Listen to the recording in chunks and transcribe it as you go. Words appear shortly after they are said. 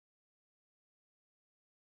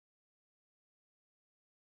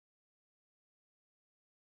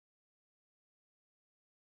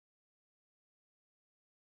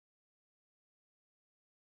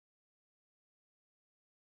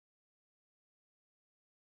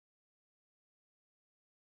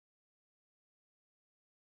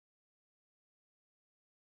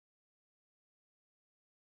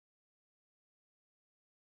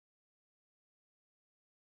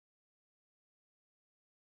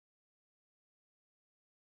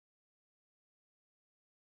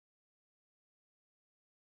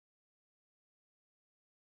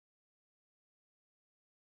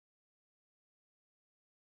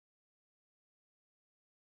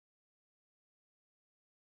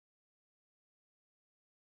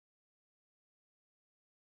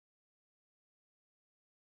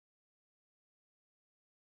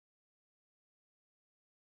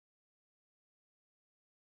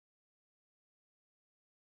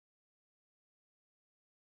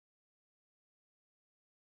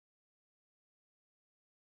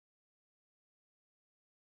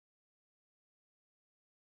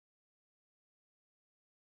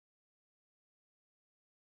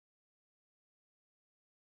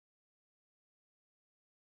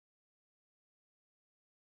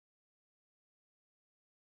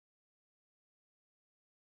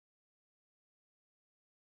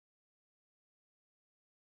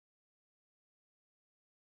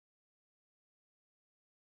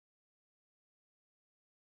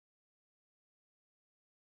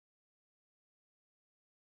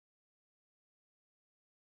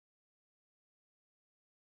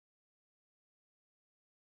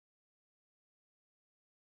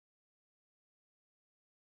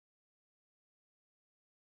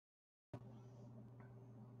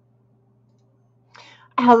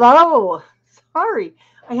Hello. Sorry,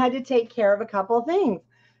 I had to take care of a couple of things.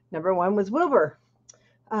 Number one was Wilbur.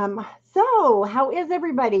 How is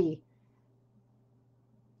everybody?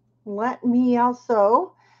 Let me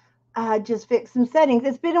also just fix some settings.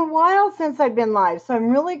 It's been a while since I've been live, so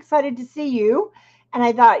I'm really excited to see you. And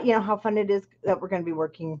I thought, how fun it is that we're going to be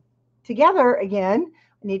working together again.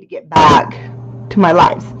 I need to get back to my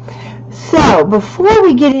lives. So before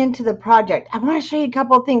we get into the project, I want to show you a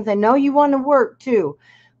couple of things. I know you want to work too,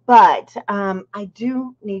 but I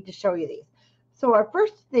do need to show you these. So our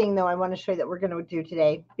first thing, though, I want to show you that we're going to do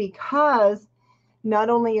today, because not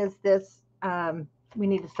only is this, we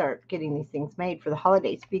need to start getting these things made for the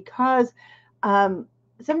holidays, because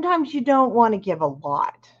sometimes you don't want to give a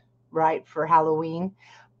lot, right, for Halloween,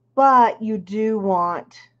 but you do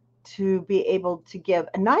want to be able to give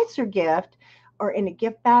a nicer gift or in a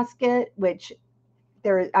gift basket, which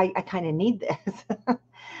I kind of need this.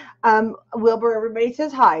 Wilbur, everybody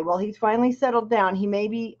says hi. Well, he's finally settled down. He may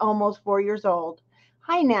be almost 4 years old.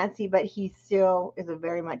 Hi, Nancy, but he still is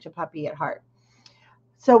very much a puppy at heart.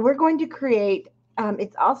 So we're going to create,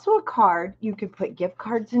 it's also a card. You could put gift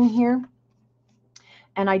cards in here.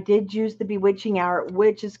 And I did use the Bewitching Hour,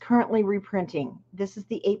 which is currently reprinting. This is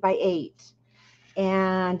the 8x8.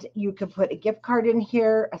 And you could put a gift card in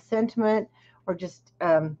here, a sentiment, or just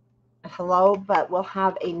a hello, but we'll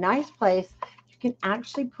have a nice place. You can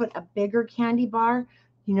actually put a bigger candy bar,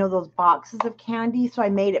 those boxes of candy. So I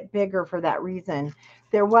made it bigger for that reason.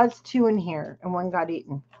 There was two in here and one got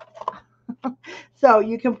eaten. So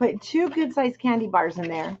you can put two good sized candy bars in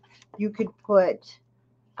there. You could put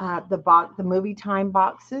the movie time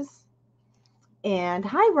boxes. And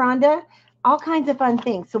hi, Rhonda. All kinds of fun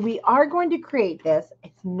things. So we are going to create this.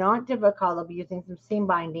 It's not difficult. I'll be using some seam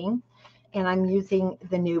binding, and I'm using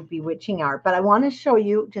the new Bewitching Hour. But I want to show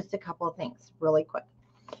you just a couple of things really quick,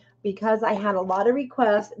 because I had a lot of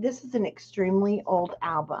requests. This is an extremely old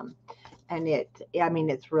album, and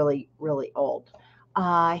it's really, really old.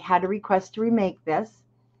 I had a request to remake this,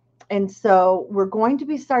 and so we're going to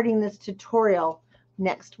be starting this tutorial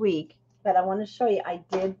next week. But I want to show you, I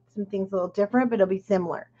did some things a little different, but it'll be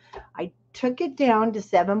similar. I took it down to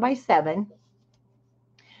 7x7,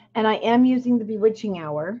 and I am using the Bewitching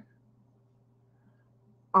Hour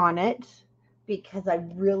on it because I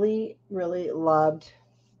really, really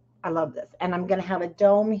I love this. And I'm going to have a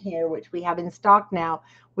dome here, which we have in stock now,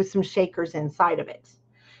 with some shakers inside of it.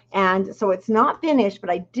 And so it's not finished, but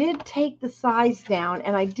I did take the size down,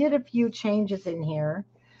 and I did a few changes in here.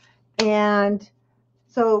 And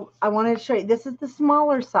so I wanted to show you, this is the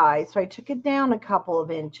smaller size. So I took it down a couple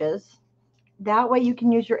of inches. That way you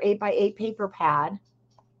can use your 8x8 paper pad.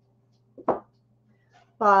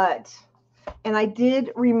 And I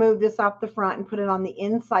did remove this off the front and put it on the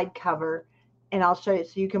inside cover. And I'll show you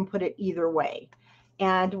so you can put it either way.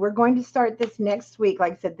 And we're going to start this next week.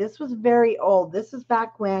 Like I said, this was very old. This is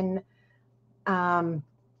back when,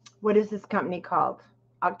 what is this company called?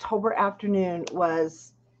 October Afternoon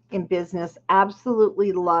was in business.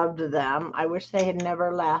 Absolutely loved them. I wish they had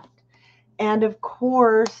never left. And of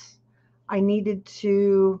course, I needed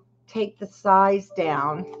to take the size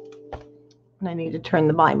down. And I need to turn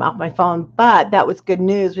the volume off my phone. But that was good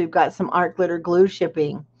news. We've got some art glitter glue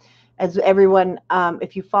shipping. As everyone,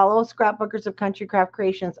 if you follow Scrapbookers of Country Craft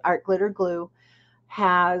Creations, Art Glitter Glue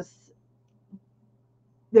has,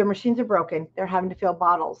 their machines are broken. They're having to fill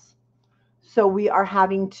bottles. So we are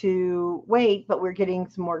having to wait, but we're getting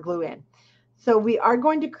some more glue in. So we are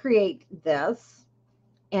going to create this.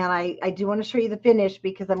 And I do want to show you the finish,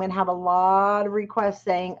 because I'm going to have a lot of requests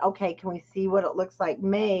saying, okay, can we see what it looks like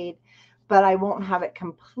made? But I won't have it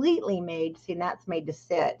completely made. See, and that's made to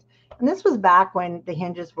sit. And this was back when the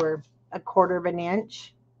hinges were 1/4 of an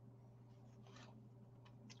inch.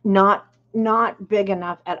 Not big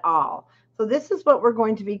enough at all. So this is what we're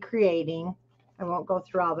going to be creating. I won't go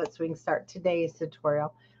through all of it so we can start today's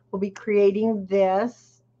tutorial. We'll be creating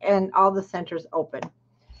this, and all the centers open.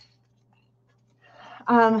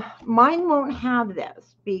 Mine won't have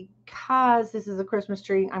this because this is a Christmas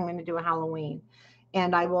tree. I'm going to do a Halloween.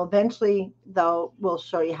 And I will eventually, though, we'll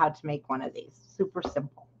show you how to make one of these. Super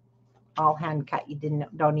simple. All hand cut. You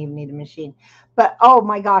don't even need a machine. But, oh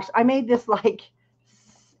my gosh, I made this like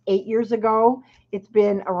 8 years ago. It's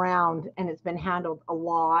been around, and it's been handled a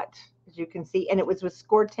lot, as you can see. And it was with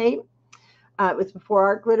score tape. It was before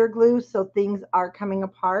art glitter glue, so things are coming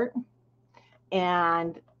apart.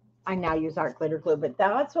 And I now use art glitter glue, but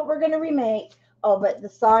that's what we're going to remake. Oh, but the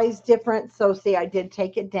size difference. So see, I did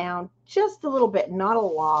take it down just a little bit, not a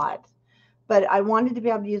lot, but I wanted to be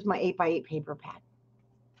able to use my 8x8 paper pad.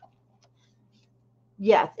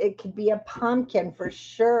 Yes, it could be a pumpkin for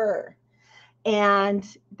sure. And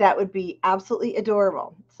that would be absolutely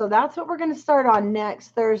adorable. So that's what we're going to start on next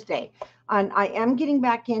Thursday. And I am getting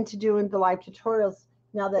back into doing the live tutorials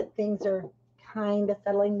now that things are kind of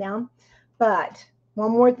settling down. But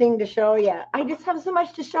one more thing to show you. I just have so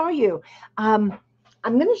much to show you. I'm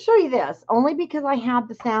going to show you this only because I have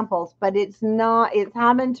the samples, but it's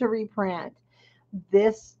having to reprint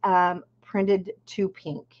this printed to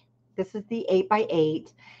pink. This is the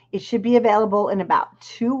 8x8. It should be available in about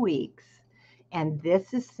 2 weeks. And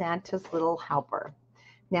this is Santa's Little Helper.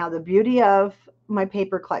 Now, the beauty of my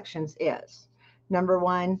paper collections is, number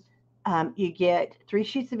one, you get 3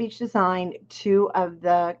 sheets of each design, 2 of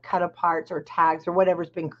the cut aparts or tags or whatever's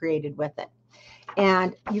been created with it.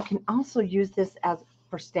 And you can also use this as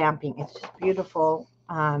for stamping. It's just beautiful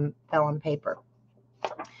vellum paper.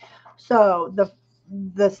 So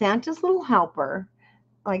the Santa's Little Helper,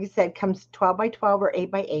 like I said, comes 12 by 12 or 8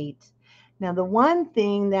 by 8. Now, the one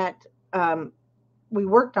thing that we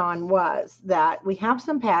worked on was that we have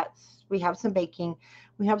some pets, we have some baking,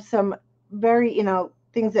 we have some very,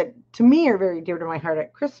 things that to me are very dear to my heart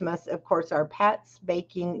at Christmas. Of course, our pets,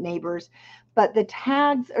 baking, neighbors, but the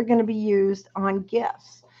tags are going to be used on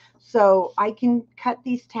gifts. So I can cut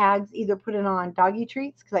these tags, either put it on doggy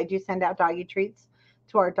treats, because I do send out doggy treats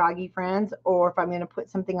to our doggy friends, or if I'm going to put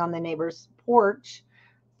something on the neighbor's porch.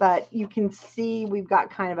 But you can see we've got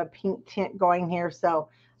kind of a pink tint going here, so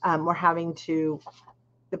we're having to,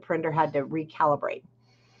 the printer had to recalibrate.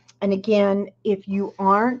 And again, if you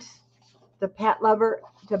aren't the pet lover,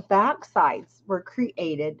 the back sides were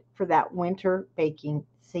created for that winter baking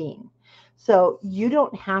scene. So you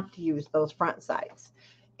don't have to use those front sides.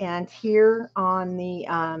 And here on the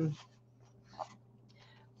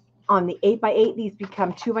 8 by 8, these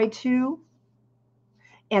become 2 by 2.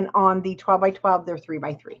 And on the 12 by 12, they're 3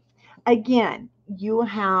 by 3. Again, you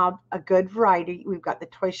have a good variety. We've got the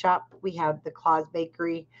toy shop. We have the Claus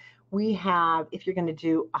Bakery. We have, if you're going to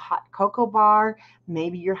do a hot cocoa bar,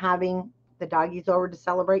 maybe you're having the doggies over to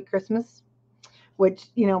celebrate Christmas, which,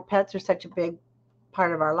 pets are such a big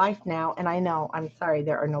part of our life now. And I know, I'm sorry,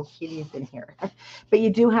 there are no kitties in here. But you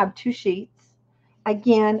do have 2 sheets.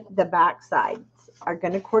 Again, the back sides are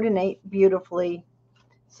going to coordinate beautifully,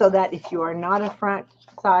 so that if you are not a front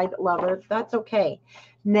side lover, that's okay.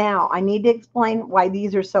 Now, I need to explain why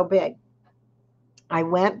these are so big. I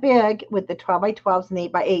went big with the 12 by 12s and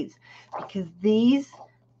 8 by 8s because these,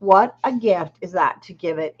 what a gift is that to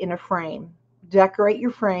give it in a frame. Decorate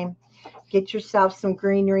your frame. Get yourself some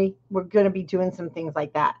greenery. We're going to be doing some things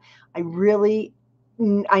like that. I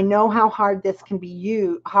know how hard this can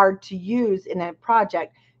be hard to use in a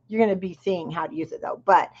project. You're going to be seeing how to use it though.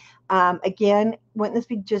 But again, wouldn't this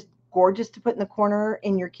be just gorgeous to put in the corner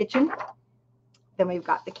in your kitchen? Then we've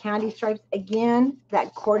got the candy stripes again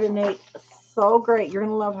that coordinate so great. You're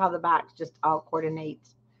going to love how the backs just all coordinate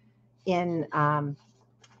in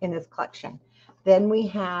this collection. Then we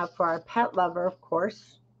have, for our pet lover, of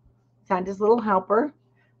course, Santa's Little Helper.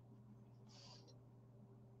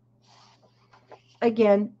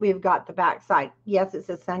 Again, we've got the back side. Yes, it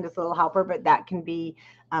says Santa's Little Helper, but that can be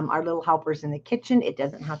our little helpers in the kitchen. It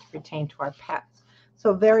doesn't have to pertain to our pets.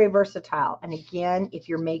 So very versatile. And again, if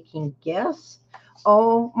you're making gifts,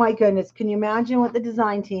 oh my goodness, can you imagine what the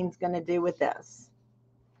design team's going to do with this?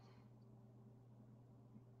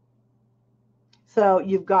 So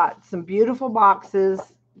you've got some beautiful boxes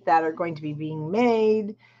that are going to be being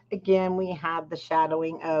made. Again, we have the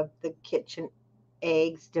shadowing of the kitchen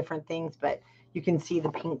eggs, different things, but you can see the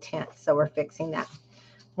pink tint, so we're fixing that.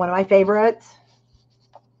 One of my favorites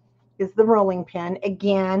is the rolling pin.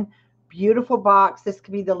 Again, beautiful box. This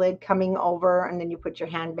could be the lid coming over, and then you put your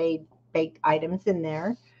hand-baked items in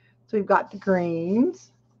there. So we've got the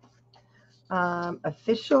greens.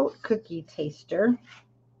 Official cookie taster.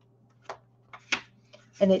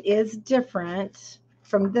 And it is different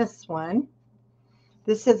from this one.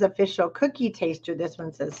 This is official cookie taster. This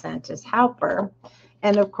one says Santa's Helper.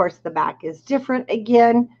 And of course, the back is different.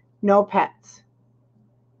 Again, no pets.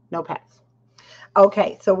 No pets.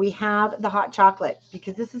 Okay, so we have the hot chocolate,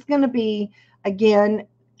 because this is going to be, again,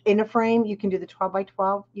 in a frame. You can do the 12 by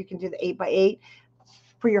 12. You can do the 8 by 8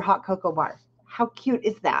 for your hot cocoa bar. How cute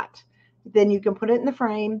is that? Then you can put it in the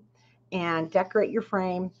frame and decorate your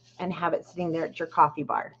frame and have it sitting there at your coffee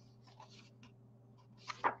bar.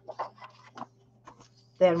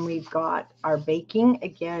 Then we've got our baking.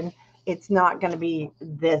 Again, it's not going to be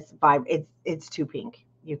this vibe. It's too pink.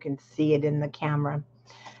 You can see it in the camera.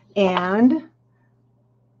 And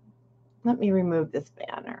let me remove this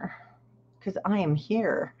banner because I am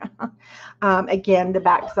here. Again, the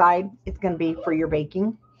back side is going to be for your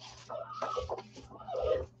baking.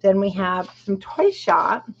 Then we have some Toy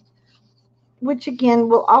Shop which again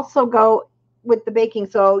will also go with the baking.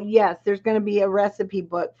 So yes, there's going to be a recipe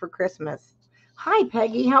book for Christmas. Hi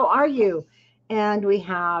Peggy, how are you? And we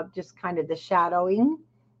have just kind of the shadowing.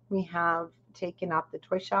 We have taken off the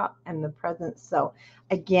toy shop and the presents. So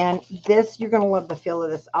again, this, you're going to love the feel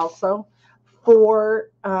of this also.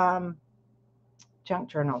 For junk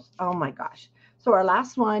journals. Oh my gosh. So our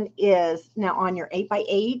last one is now on your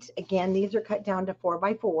 8x8. Again, these are cut down to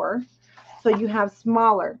 4x4. So you have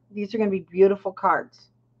smaller. These are going to be beautiful cards.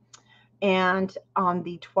 And on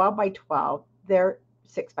the 12x12, they're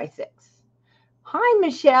 6x6. Hi,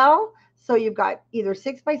 Michelle. So you've got either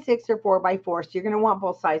 6x6 or 4x4. So you're going to want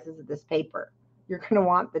both sizes of this paper. You're going to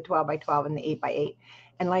want the 12x12 and the 8x8.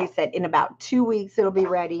 And like I said, in about 2 weeks, it'll be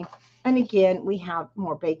ready. And again, we have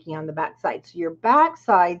more baking on the back side. So your back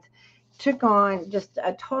sides took on just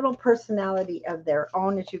a total personality of their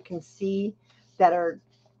own, as you can see, that are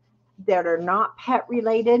not pet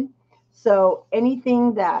related. So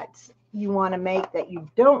anything that you want to make that you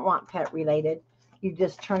don't want pet related, you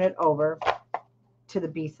just turn it over to the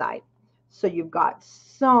B side. So you've got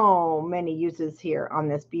so many uses here on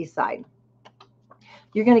this B side.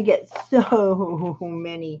 You're going to get so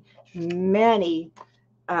many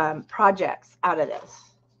projects out of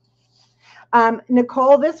this.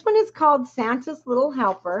 Nicole, this one is called Santa's Little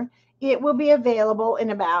Helper. It will be available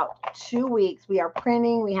in about 2 weeks. We are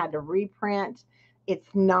printing. We had to reprint.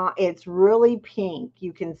 It's really pink.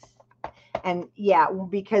 You can, and yeah,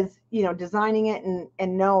 because, designing it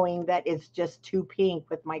and knowing that it's just too pink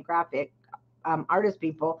with my graphic artist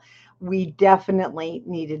people, we definitely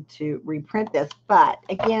needed to reprint this. But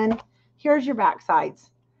again, here's your back sides.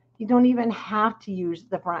 You don't even have to use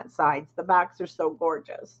the front sides. The backs are so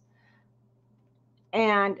gorgeous.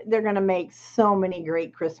 And they're going to make so many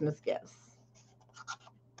great Christmas gifts.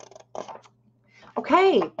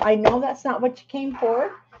 Okay, I know that's not what you came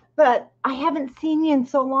for, but I haven't seen you in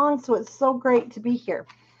so long, so it's so great to be here.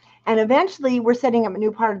 And eventually, we're setting up a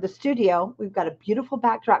new part of the studio. We've got a beautiful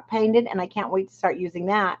backdrop painted, and I can't wait to start using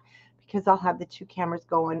that because I'll have the 2 cameras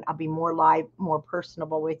going. I'll be more live, more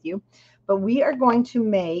personable with you. But we are going to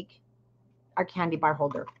make our candy bar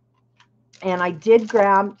holder. And I did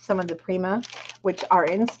grab some of the Prima, which are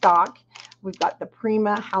in stock. We've got the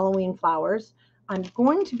Prima Halloween flowers. I'm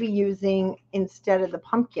going to be using, instead of the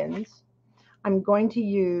pumpkins, I'm going to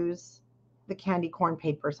use the candy corn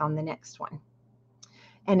papers on the next one.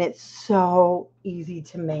 And it's so easy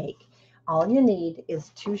to make. All you need is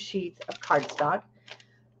 2 sheets of cardstock.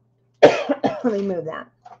 Let me move that.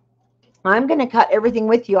 I'm going to cut everything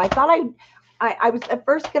with you. I thought I was at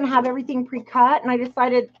first going to have everything pre-cut, and I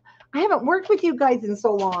decided I haven't worked with you guys in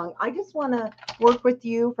so long. I just want to work with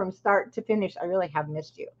you from start to finish. I really have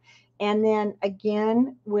missed you. And then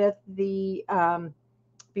again, with the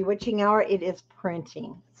Bewitching Hour, it is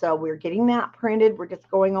printing. So we're getting that printed. We're just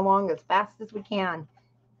going along as fast as we can.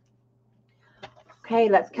 Okay,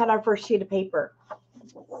 let's cut our first sheet of paper.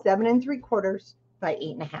 7 3/4 by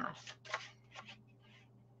 8.5.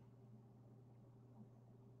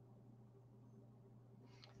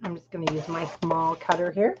 I'm just going to use my small cutter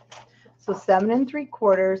here. So 7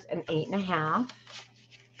 3/4 and 8.5.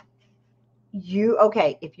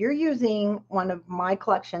 Okay, if you're using one of my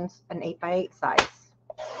collections, an 8x8 size,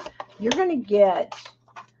 you're going to get,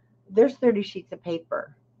 there's 30 sheets of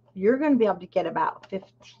paper. You're going to be able to get about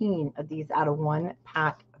 15 of these out of 1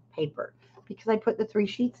 pack of paper because I put the 3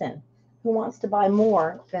 sheets in. Who wants to buy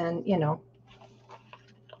more than,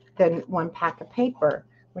 than 1 pack of paper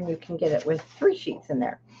when you can get it with 3 sheets in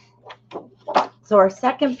there? So our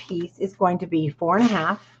second piece is going to be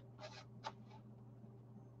 4.5.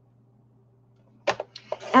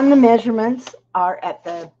 And the measurements are at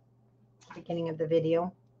the beginning of the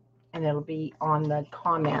video, and it'll be on the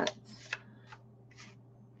comments.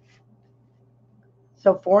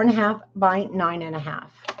 So 4.5 by 9.5.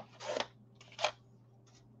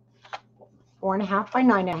 4.5 by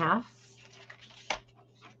 9.5.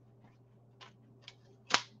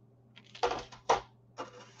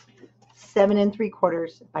 7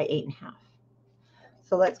 3/4 by 8.5.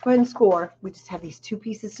 So let's go ahead and score. We just have these 2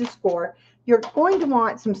 pieces to score. You're going to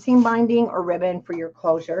want some seam binding or ribbon for your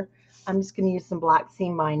closure. I'm just going to use some black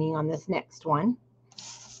seam binding on this next one.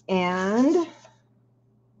 And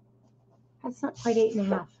that's not quite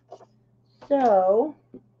 8.5. So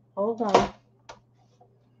hold on.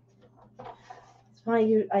 That's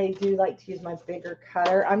why I do like to use my bigger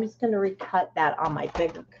cutter. I'm just going to recut that on my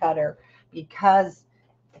bigger cutter because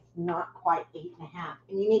it's not quite 8.5.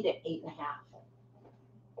 And you need it 8.5.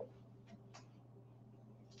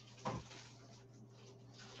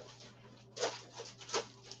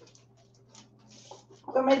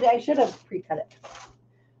 So maybe I should have pre-cut it.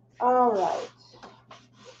 All right.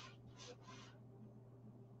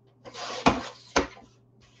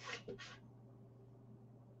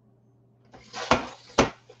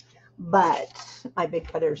 But my big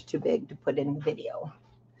cutter is too big to put in the video.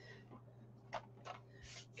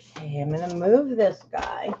 Okay, I'm going to move this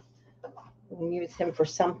guy and use him for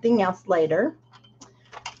something else later.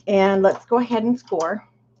 And let's go ahead and score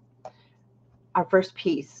our first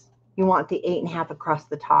piece. You want the 8.5 across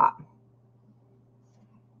the top.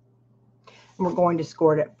 And we're going to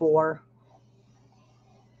score it at 4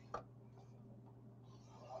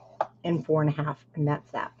 and 4.5, and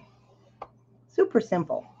that's that. Super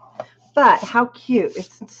simple. But how cute.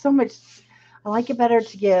 It's so much. I like it better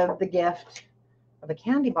to give the gift of a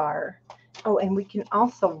candy bar. Oh, and we can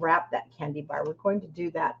also wrap that candy bar. We're going to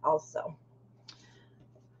do that also.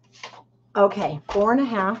 Okay,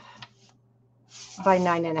 4.5 by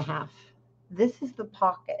 9.5. This is the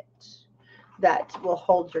pocket that will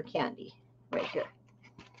hold your candy right here.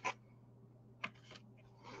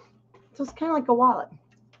 So it's kind of like a wallet.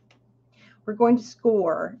 We're going to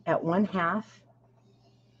score at 1/2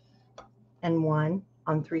 and 1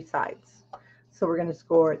 on 3 sides. So we're going to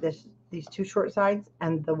score these 2 short sides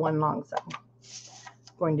and the 1 long side.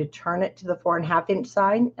 Going to turn it to the 4.5 inch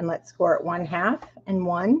side, and let's score at 1/2 and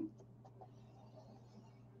 1.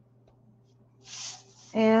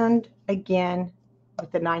 And again,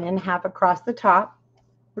 with the 9.5 across the top,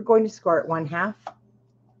 we're going to score at 1/2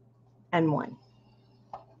 and 1.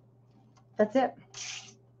 That's it.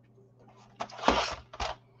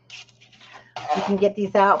 You can get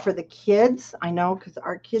these out for the kids. I know, because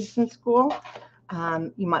our kids in school,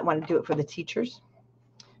 you might want to do it for the teachers.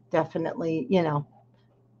 Definitely, you know,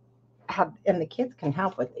 and the kids can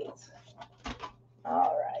help with these.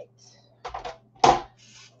 All right.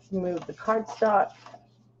 Move the cardstock.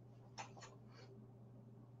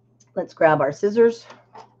 Let's grab our scissors.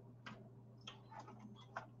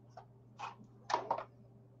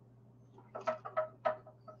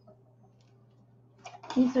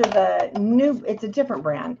 These are the new, it's a different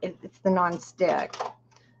brand. It's the non-stick,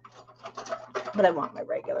 but I want my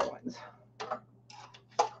regular ones.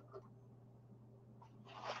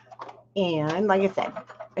 And like I said,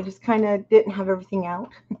 I just kind of didn't have everything out.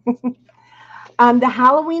 The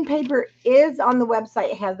Halloween paper is on the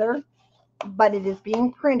website, Heather, but it is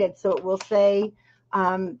being printed, so it will say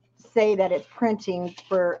that it's printing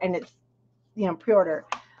for, and it's, you know, pre-order.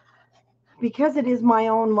 Because it is my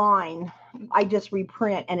own line, I just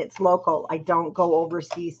reprint, and it's local. I don't go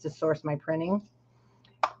overseas to source my printing,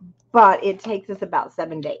 but it takes us about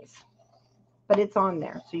 7 days. But it's on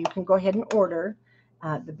there, so you can go ahead and order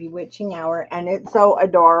the Bewitching Hour, and it's so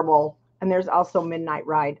adorable. And there's also Midnight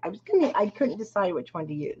Ride. I couldn't decide which one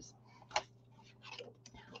to use,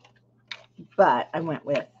 but I went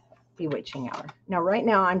with Bewitching Hour. Now, right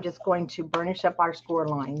now, I'm just going to burnish up our score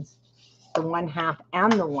lines, the 1/2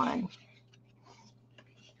 and the 1.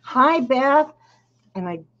 Hi, Beth. And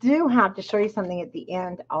I do have to show you something at the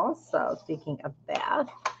end also, speaking of Beth.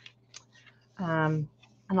 And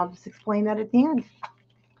I'll just explain that at the end.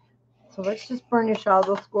 So let's just burnish all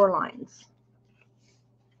those score lines.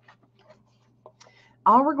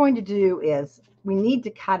 All we're going to do is we need to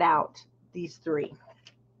cut out these 3.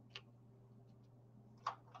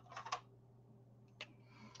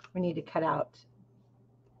 We need to cut out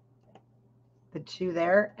the 2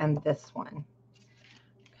 there and this one.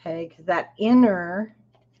 Okay, because that inner,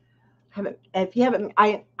 if you haven't,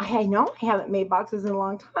 I know I haven't made boxes in a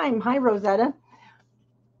long time. Hi, Rosetta.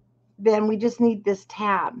 Then we just need this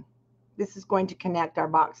tab. This is going to connect our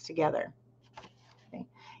box together. Okay.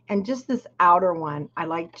 And just this outer one, I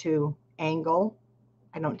like to angle.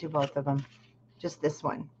 I don't do both of them, just this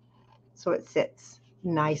one. So it sits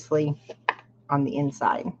nicely on the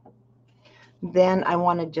inside. Then I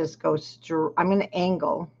want to just go I'm going to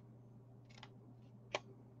angle.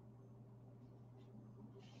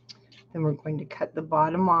 Then we're going to cut the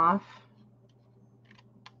bottom off.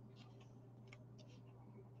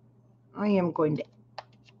 I am going to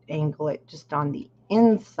angle it just on the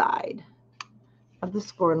inside of the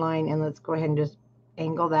score line, and let's go ahead and just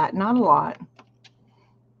angle that, not a lot.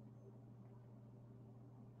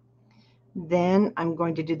 Then I'm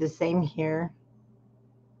going to do the same here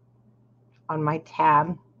on my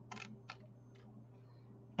tab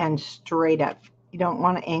and straight up. You don't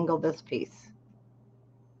want to angle this piece.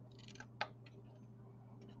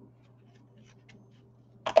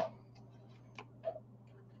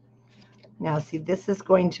 Now see, this is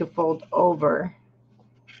going to fold over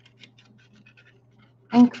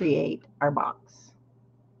and create our box.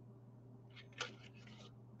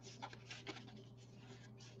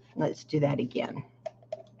 Let's do that again.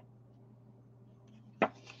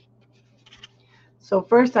 So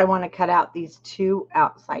first I want to cut out these two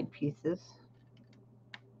outside pieces.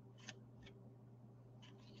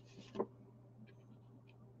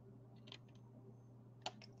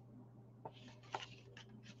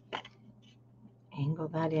 Angle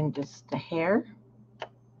that in just a hair.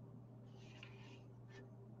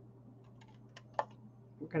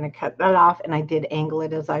 We're going to cut that off, and I did angle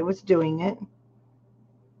it as I was doing it.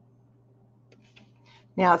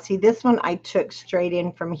 Now see, this one I took straight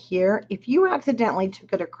in from here. If you accidentally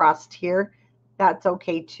took it across here, that's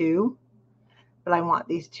okay too. But I want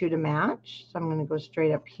these two to match, so I'm going to go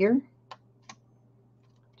straight up here.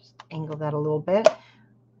 Just angle that a little bit.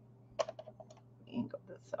 Angle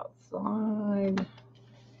this outside.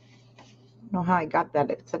 I don't know how I got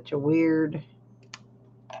that at such a weird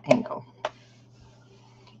angle.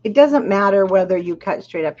 It doesn't matter whether you cut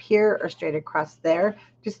straight up here or straight across there.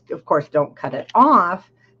 Just, of course, don't cut it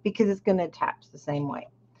off because it's going to attach the same way.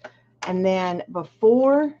 And then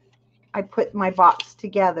before I put my box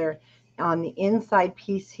together on the inside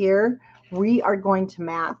piece here, we are going to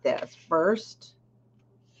mat this first.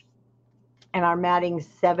 And our matting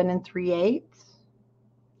 7 3/8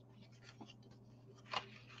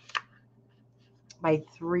 by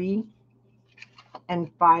 3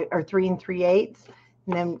 and 5, or 3 3/8.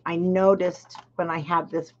 And then I noticed when I have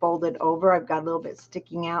this folded over, I've got a little bit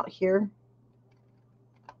sticking out here.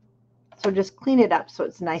 So just clean it up so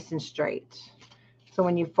it's nice and straight. So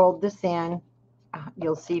when you fold this in,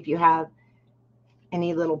 you'll see if you have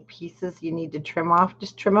any little pieces you need to trim off,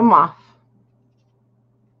 just trim them off.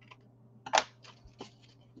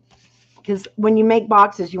 Because when you make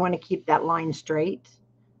boxes, you want to keep that line straight.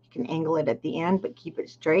 You can angle it at the end, but keep it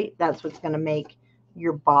straight. That's what's going to make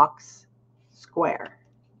your box square,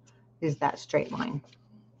 is that straight line.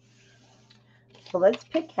 So let's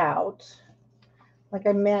pick out, like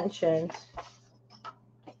I mentioned,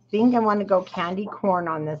 I think I want to go candy corn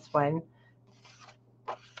on this one.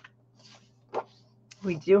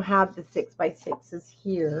 We do have the 6x6s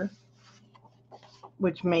here,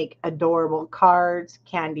 which make adorable cards,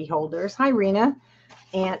 candy holders. Hi, Rena.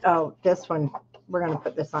 And oh, this one, we're going to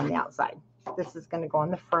put this on the outside. This is going to go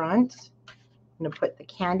on the front. I'm going to put the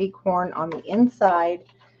candy corn on the inside.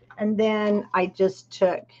 And then I just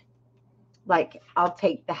took, like, I'll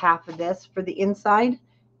take the half of this for the inside,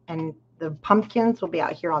 and the pumpkins will be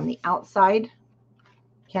out here on the outside,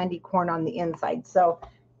 candy corn on the inside. So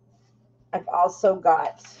I've also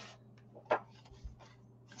got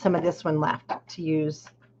some of this one left to use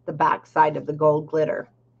the back side of the gold glitter.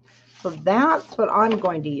 So that's what I'm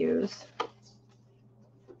going to use.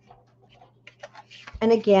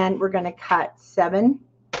 And again, we're going to cut 7.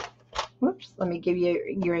 Whoops, let me give you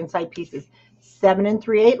your inside pieces. 7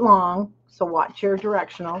 3/8 long, so watch your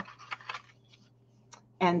directional,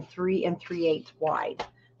 and 3 3/8 wide.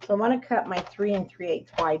 So I want to cut my 3 3/8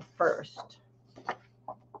 wide first.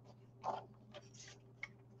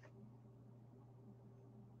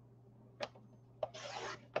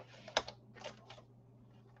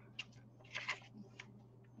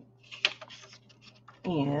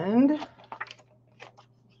 And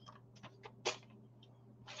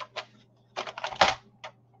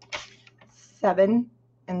seven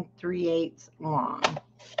 3/8 long. I'm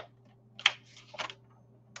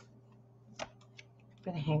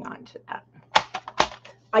going to hang on to that.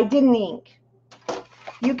 I didn't ink.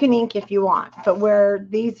 You can ink if you want, but where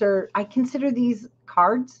these are, I consider these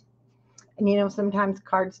cards. And you know, sometimes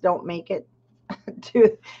cards don't make it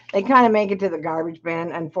to, they kind of make it to the garbage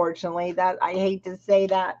bin, unfortunately. That, I hate to say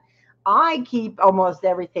that. I keep almost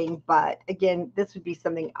everything, but again, this would be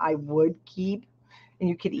something I would keep. And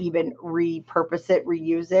you could even repurpose it,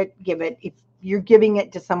 reuse it, give it, if you're giving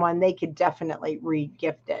it to someone, they could definitely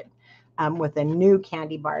re-gift it with a new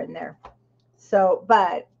candy bar in there. So,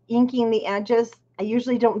 but inking the edges, I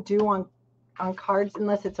usually don't do on cards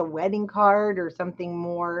unless it's a wedding card or something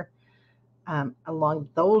more along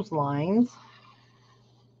those lines.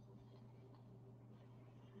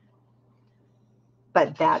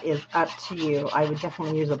 But that is up to you. I would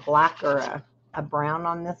definitely use a black or a brown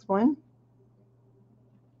on this one.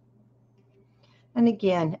 And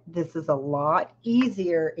again, this is a lot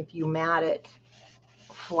easier if you mat it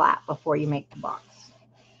flat before you make the box.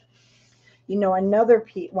 You know, another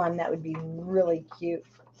one that would be really cute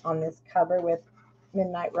on this cover with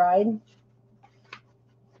Midnight Ride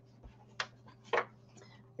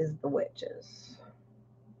is the witches.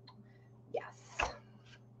 Yes.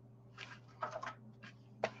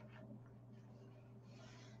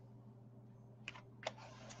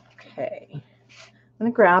 Okay. I'm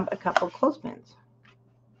going to grab a couple of clothespins.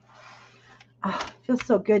 Oh, it feels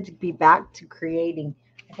so good to be back to creating.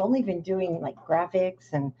 I've only been doing like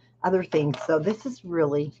graphics and other things. So this is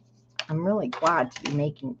really, I'm really glad to be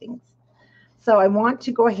making things. So I want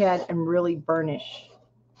to go ahead and really burnish.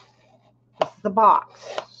 This is the box,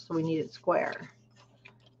 so we need it square.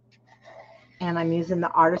 And I'm using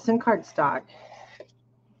the Artisan cardstock.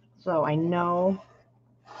 So I know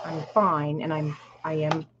I'm fine, and I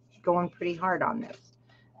am going pretty hard on this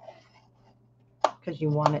because you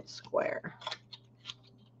want it square.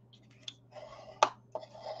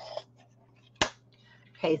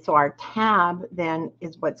 Okay, so our tab then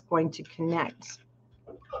is what's going to connect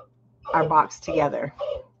our box together.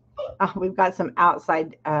 Oh, we've got some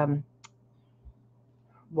outside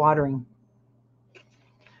watering.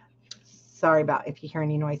 Sorry about if you hear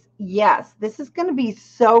any noise. Yes, this is going to be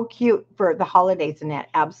so cute for the holidays, Annette.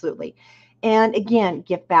 Absolutely. And again,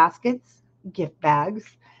 gift baskets, gift bags.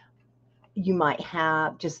 You might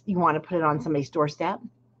have just, you want to put it on somebody's doorstep.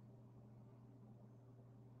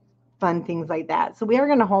 Fun things like that. So we are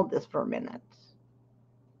going to hold this for a minute.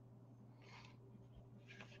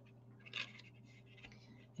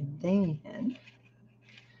 And then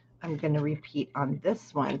I'm going to repeat on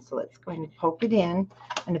this one. So let's go ahead and poke it in.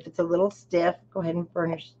 And if it's a little stiff, go ahead and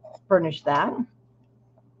burnish that.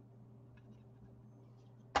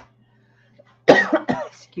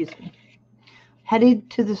 Excuse me. Headed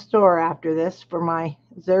to the store after this for my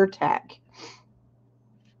Zyrtec.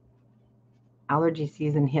 Allergy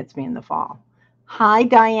season hits me in the fall. Hi,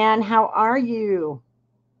 Diane. How are you?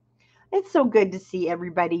 It's so good to see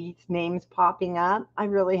everybody's names popping up. I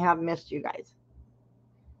really have missed you guys.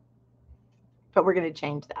 But we're going to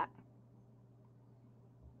change that.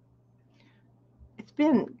 It's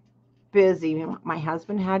been busy. My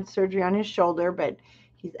husband had surgery on his shoulder, but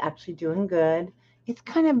he's actually doing good. It's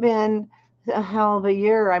kind of been a hell of a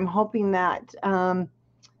year. I'm hoping that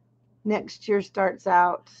next year starts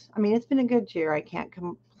out. I mean, it's been a good year. I can't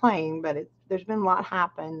complain, but there's been a lot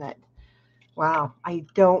happen that, wow, I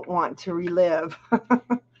don't want to relive. How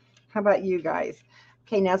about you guys?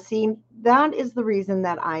 Okay, now see, that is the reason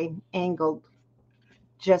that I angled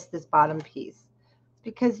just this bottom piece,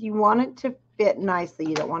 because you want it to fit nicely.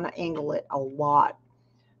 You don't want to angle it a lot,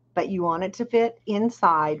 but you want it to fit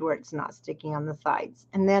inside where it's not sticking on the sides.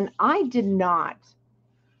 And then I did not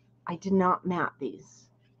mat these.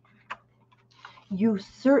 You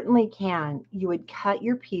certainly can. You would cut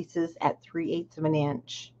your pieces at 3/8 of an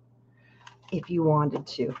inch if you wanted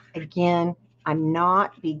to. Again, I'm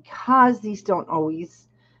not, because these aren't always,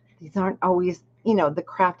 you know, the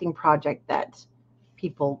crafting project that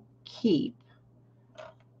people keep.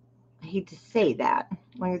 I hate to say that.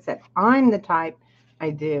 Like I said, I'm the type, I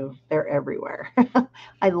do. They're everywhere.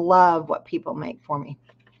 I love what people make for me.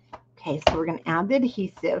 Okay, so we're going to add the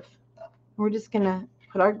adhesive. We're just going to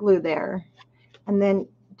put our glue there. And then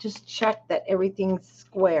just check that everything's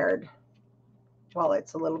squared while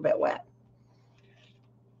it's a little bit wet.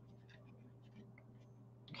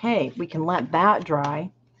 Okay, we can let that dry.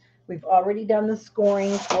 We've already done the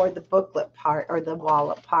scoring for the booklet part, or the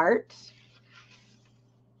wallet part.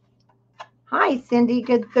 Hi, Cindy.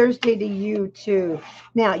 Good Thursday to you, too.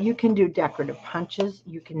 Now, you can do decorative punches.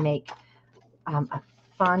 You can make a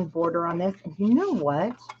fun border on this. And you know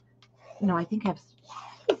what? You know, I think let's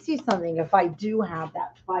see something if I do have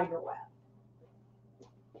that spider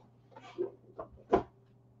web.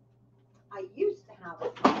 I used to have a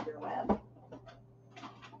spider web.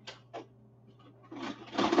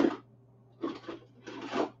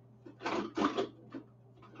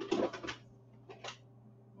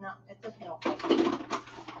 No, it's okay.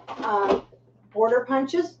 Border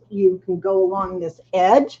punches, you can go along this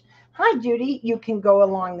edge. Hi, Judy. You can go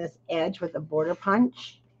along this edge with a border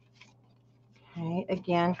punch. Okay,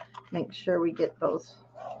 again, make sure we get those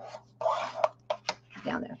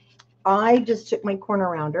down there. I just took my corner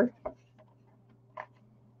rounder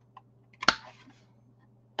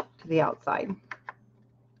to the outside.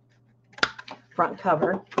 Front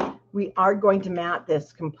cover. We are going to mat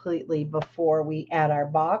this completely before we add our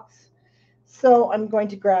box. So I'm going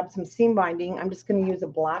to grab some seam binding. I'm just going to use a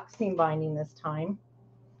black seam binding this time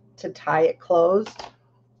to tie it closed.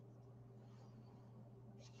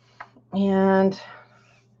 And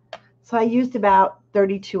so I used about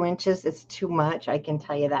 32 inches. It's too much, I can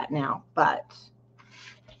tell you that now, but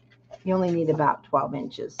you only need about 12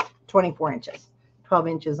 inches, 24 inches, 12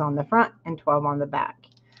 inches on the front and 12 on the back.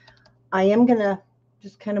 I am going to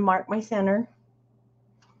just kind of mark my center.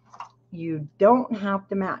 You don't have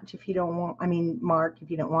to match if you don't want, mark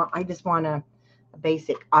if you don't want. I just want a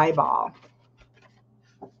basic eyeball.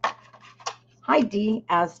 Hi, Dee,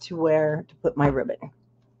 as to where to put my ribbon.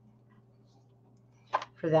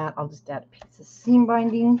 For that, I'll just add a piece of seam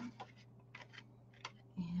binding.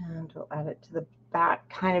 And we'll add it to the back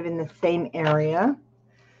kind of in the same area.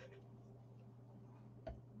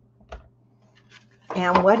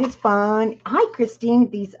 And what is fun? Hi, Christine.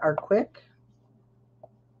 These are quick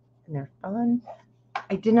and they're fun.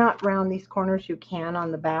 I did not round these corners. You can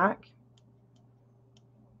on the back.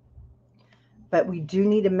 But we do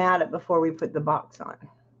need to mat it before we put the box on.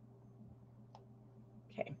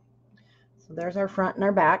 Okay. So there's our front and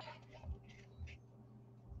our back.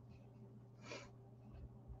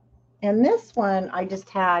 And this one I just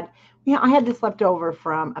had, I had this left over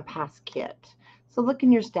from a past kit. So look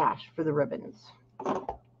in your stash for the ribbons.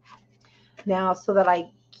 Now, so that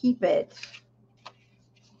I keep it,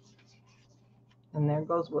 and there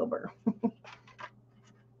goes Wilbur.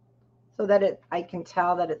 So that I can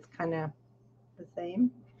tell that it's kind of the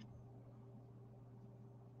same.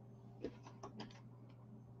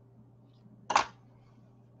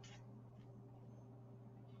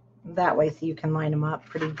 That way, so you can line them up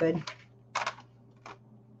pretty good.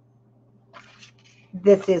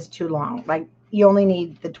 This is too long. Like, you only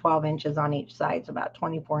need the 12 inches on each side. It's about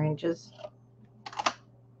 24 inches.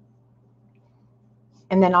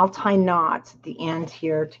 And then I'll tie knots at the end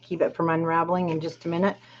here to keep it from unraveling in just a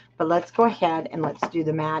minute. But let's go ahead and let's do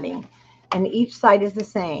the matting. And each side is the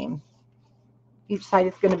same. Each side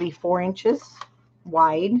is going to be 4 inches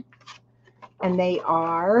wide. And they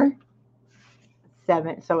are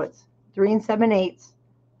 7. So it's 3 7/8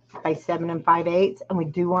 by 7 5/8. And we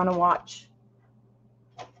do want to watch.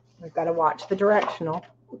 We've got to watch the directional.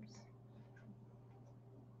 Oops.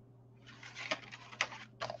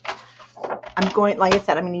 I'm going, like I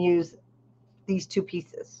said, I'm going to use these 2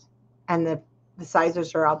 pieces. And the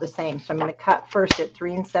sizes are all the same. So I'm going to cut first at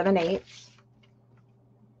 3 7/8.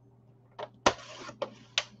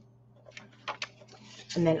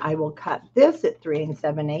 And then I will cut this at 3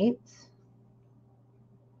 7/8.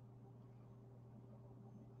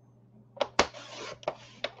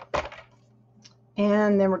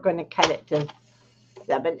 And then we're going to cut it to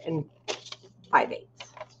 7 5/8.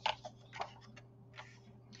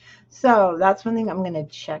 So that's one thing I'm going to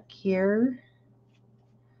check here,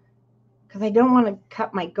 because I don't want to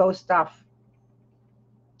cut my ghost off.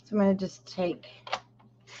 So I'm going to just take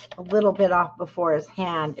a little bit off before his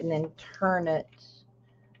hand and then turn it.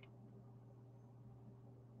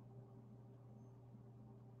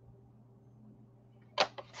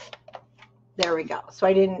 There we go. So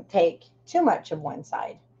I didn't take too much of one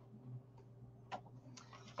side.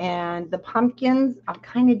 And the pumpkins, I'll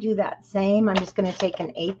kind of do that same. I'm just going to take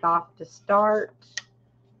 1/8 off to start.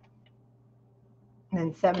 And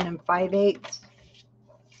then 7 5/8.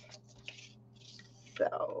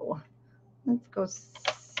 So let's go,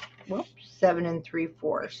 7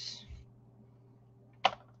 3/4.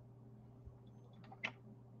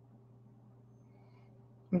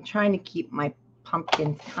 I'm trying to keep my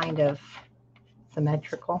pumpkins kind of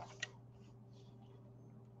symmetrical.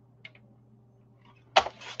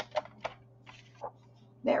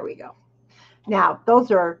 There we go. Now,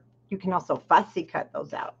 those are, you can also fussy cut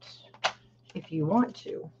those out if you want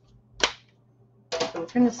to. So we're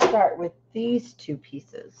going to start with these 2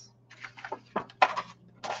 pieces.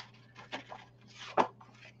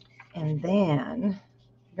 And then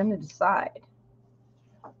we're going to decide,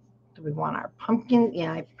 do we want our pumpkin?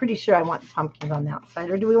 Yeah, I'm pretty sure I want the pumpkins on the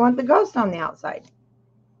outside. Or do we want the ghost on the outside?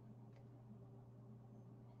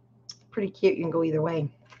 Pretty cute. You can go either way.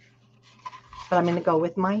 But I'm going to go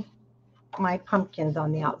with my pumpkins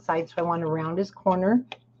on the outside. So I want to round his corner.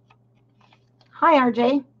 Hi,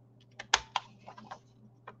 RJ.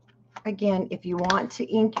 Again, if you want to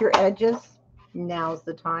ink your edges, now's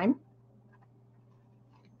the time.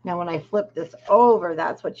 Now, when I flip this over,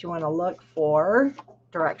 that's what you want to look for,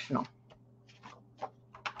 directional.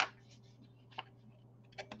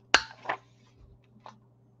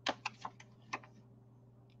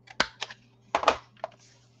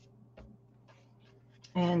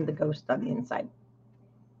 And the ghost on the inside.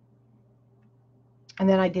 And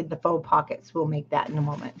then I did the faux pockets. We'll make that in a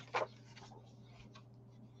moment.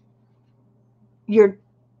 You're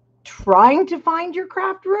trying to find your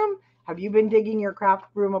craft room? Have you been digging your craft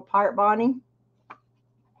room apart, Bonnie?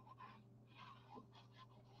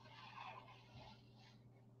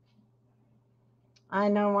 I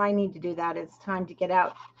know I need to do that. It's time to get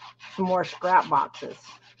out some more scrap boxes.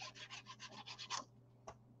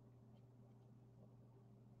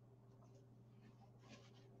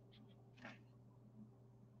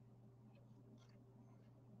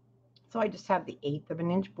 So I just have the 1/8 of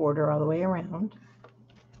an inch border all the way around.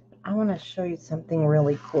 I want to show you something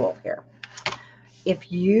really cool here.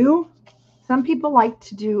 Some people like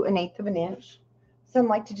to do 1/8 of an inch. Some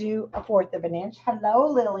like to do 1/4 of an inch.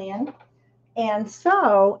 Hello, Lillian. And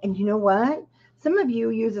you know what? Some of you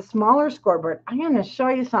use a smaller scoreboard. I'm going to show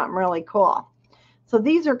you something really cool. So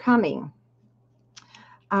these are coming.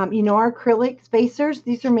 You know, our acrylic spacers,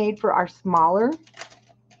 these are made for our smaller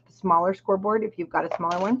scoreboard if you've got a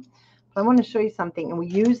smaller one. But I want to show you something, and we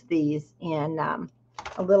use these in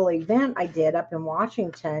a little event I did up in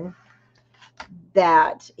Washington,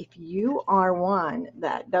 that if you are one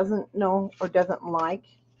that doesn't know or doesn't like,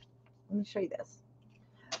 let me show you this.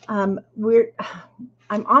 I'm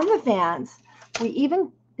on the fence.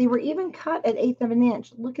 They were even cut at 1/8 of an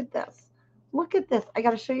inch. Look at this. Look at this. I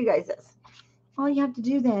got to show you guys this. All you have to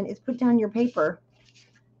do then is put down your paper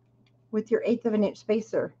with your 1/8 of an inch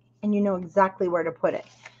spacer, and you know exactly where to put it.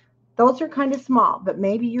 Those are kind of small, but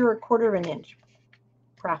maybe you're a 1/4 of an inch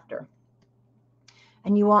crafter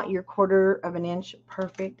and you want your 1/4 of an inch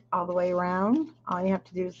perfect all the way around. All you have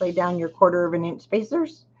to do is lay down your 1/4 of an inch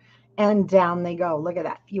spacers, and down they go. Look at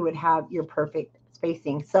that. You would have your perfect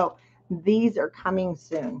spacing. So these are coming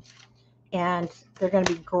soon, and they're going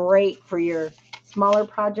to be great for your smaller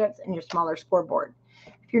projects and your smaller scoreboard.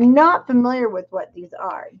 If you're not familiar with what these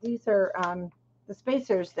are the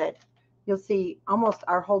spacers that you'll see almost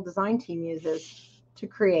our whole design team uses to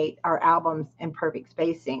create our albums in perfect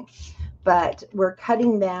spacing. But we're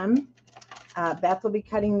cutting them. Beth will be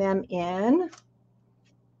cutting them in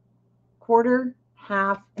 1/4,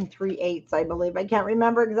 1/2, and 3/8, I believe. I can't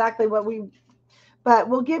remember exactly but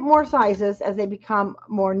we'll get more sizes as they become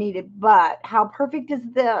more needed. But how perfect is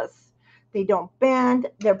this? They don't bend.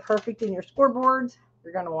 They're perfect in your scoreboards.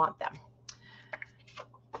 You're going to want them.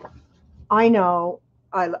 I know.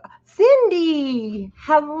 Cindy,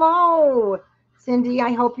 hello. Cindy,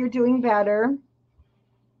 I hope you're doing better.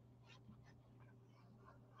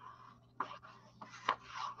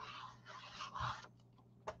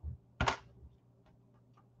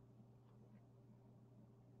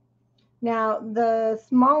 Now, the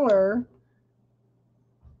smaller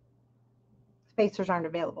spacers aren't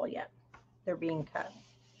available yet. They're being cut.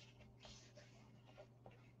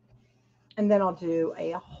 And then I'll do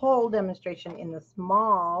a whole demonstration in the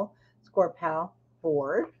small ScorePal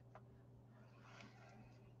board.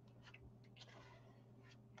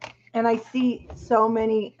 And I see so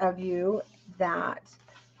many of you that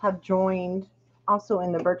have joined also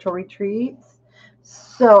in the virtual retreats.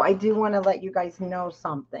 So I do want to let you guys know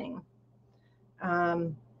something.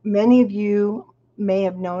 Many of you may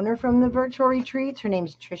have known her from the virtual retreats. Her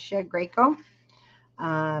name's Tricia Greco.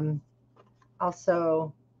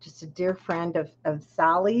 Also, just a dear friend of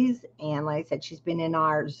Sally's. And like I said, she's been in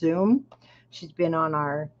our Zoom. She's been on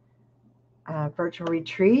our virtual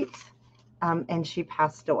retreats. And she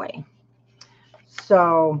passed away.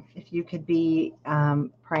 So if you could be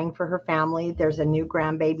praying for her family. There's a new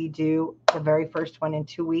grandbaby due, the very first one in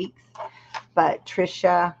 2 weeks. But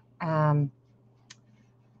Tricia,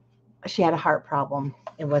 she had a heart problem.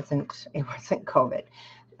 It wasn't COVID,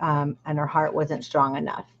 and her heart wasn't strong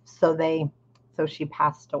enough. So she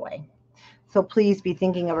passed away. So please be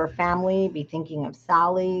thinking of her family, be thinking of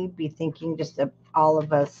Sally, be thinking just of all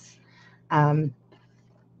of us.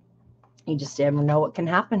 You just never know what can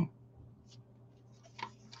happen.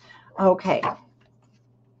 Okay.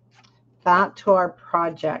 Back to our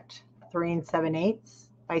project, 3 7/8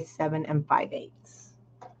 by 7 5/8.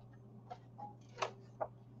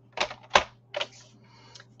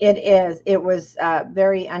 It was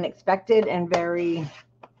very unexpected and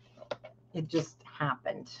it just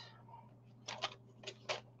happened.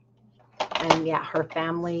 And yeah, her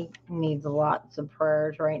family needs lots of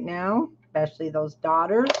prayers right now, especially those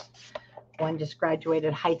daughters. One just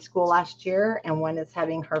graduated high school last year, and one is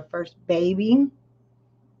having her first baby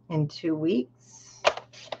in 2 weeks.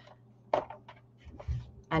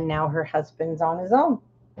 And now her husband's on his own.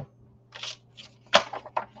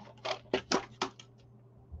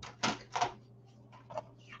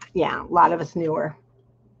 Yeah, a lot of us knew her.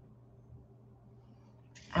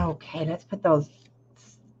 Okay, let's put those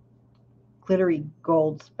glittery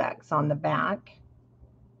gold specks on the back.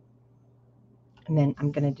 And then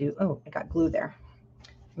I'm going to do, oh, I got glue there.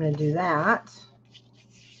 I'm going to do that.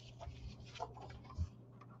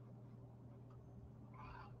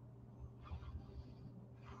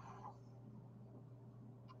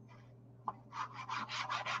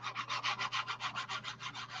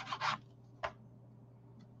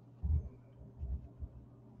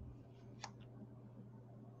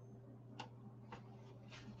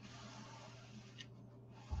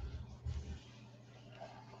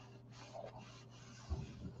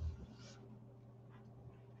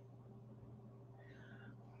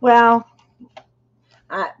 Well,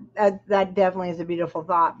 that definitely is a beautiful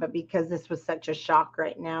thought, but because this was such a shock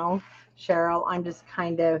right now, Cheryl, I'm just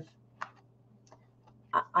kind of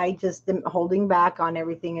I just am holding back on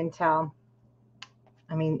everything until,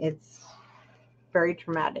 I mean, it's very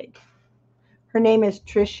traumatic. Her name is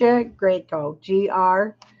Trisha Greco,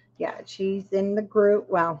 GR. Yeah, she's in the group.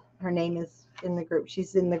 Well, her name is in the group.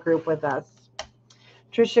 She's in the group with us.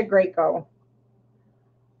 Trisha Greco.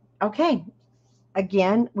 Okay,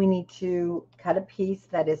 again, we need to cut a piece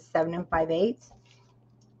that is 7 5/8.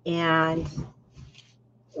 And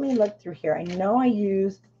let me look through here. I know I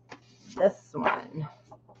used this one.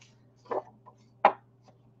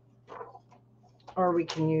 Or we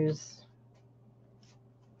can use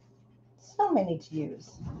so many to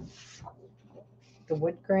use. The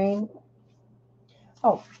wood grain.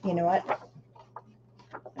 Oh, you know what?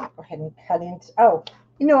 I'll go ahead and cut into, oh,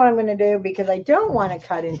 you know what I'm going to do, because I don't want to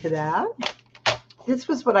cut into that. This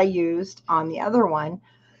was what I used on the other one.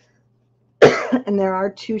 And there are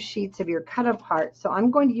 2 sheets of your cut apart. So I'm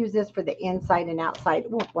going to use this for the inside and outside.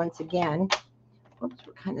 Ooh, once again, oops,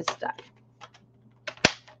 we're kind of stuck.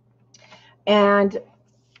 And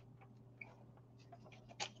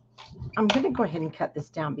I'm going to go ahead and cut this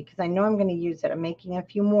down because I know I'm going to use it. I'm making a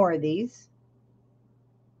few more of these.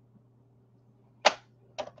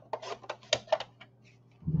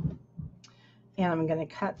 And I'm going to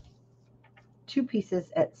cut 2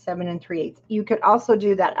 pieces at 7 3/8. You could also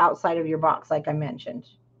do that outside of your box, like I mentioned.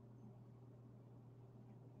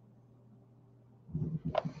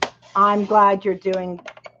 I'm glad you're doing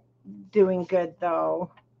good,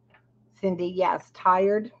 though, Cindy. Yes,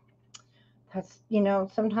 tired. That's, you know,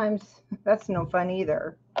 sometimes that's no fun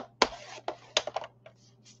either.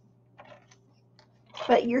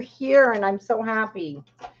 But you're here, and I'm so happy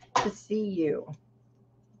to see you.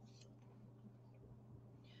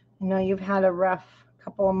 I know you've had a rough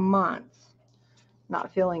couple of months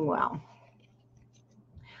not feeling well.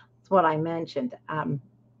 That's what I mentioned.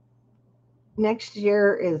 Next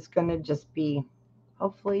year is going to just be,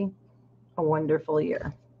 hopefully, a wonderful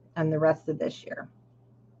year, and the rest of this year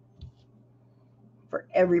for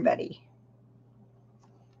everybody.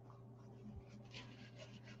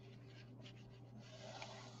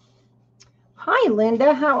 Hi,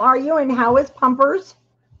 Linda. How are you? And how is Pumpers?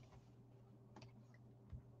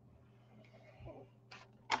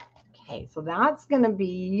 Okay, so that's going to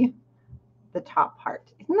be the top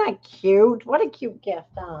part. Isn't that cute? What a cute gift,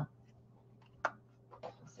 huh?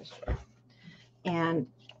 And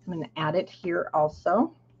I'm going to add it here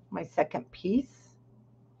also, my second piece.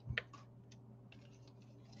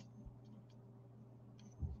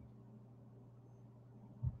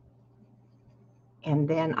 And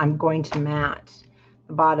then I'm going to mat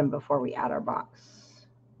the bottom before we add our box.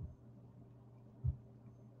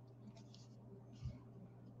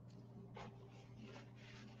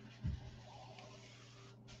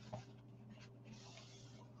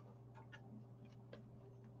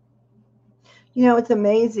 You know, it's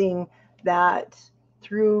amazing that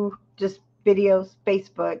through just videos,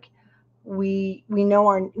 Facebook, we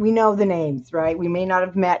know the names, right? We may not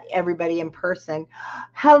have met everybody in person.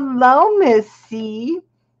 Hello, Miss C.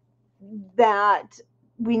 That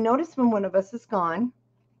we notice when one of us is gone,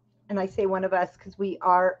 and I say one of us because we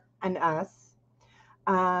are an us,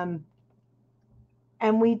 and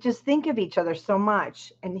we just think of each other so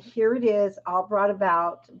much. And here it is, all brought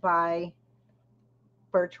about by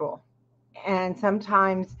virtual. And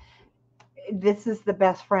sometimes this is the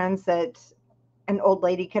best friends that an old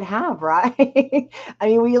lady could have, right? I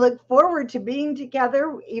mean, we look forward to being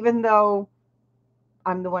together, even though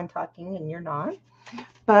I'm the one talking and you're not.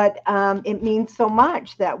 But it means so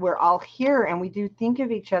much that we're all here, and we do think of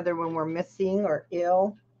each other when we're missing or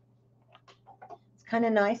ill. It's kind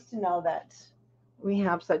of nice to know that we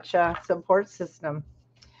have such a support system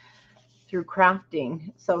through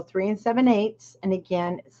crafting. So 3 7/8, and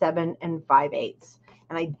again 7 5/8.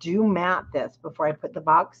 And I do mat this before I put the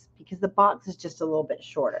box because the box is just a little bit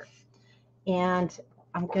shorter. And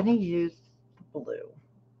I'm going to use the blue,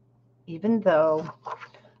 even though,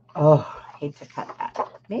 oh, I hate to cut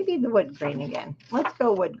that. Maybe the wood grain again. Let's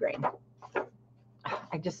go wood grain.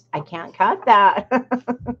 I can't cut that.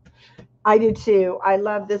 I do too. I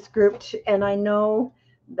love this group, and I know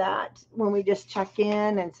that when we just check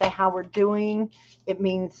in and say how we're doing, it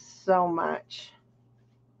means so much.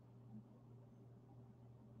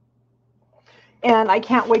 And I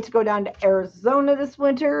can't wait to go down to Arizona this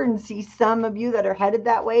winter and see some of you that are headed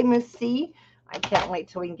that way, Miss C. I can't wait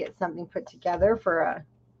till we can get something put together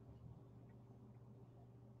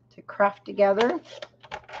to craft together.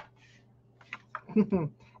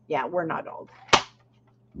 Yeah, we're not old.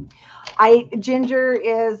 Ginger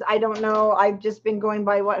is, I don't know. I've just been going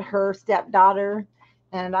by what her stepdaughter,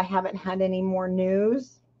 and I haven't had any more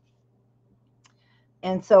news.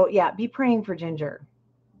 And so, yeah, be praying for Ginger.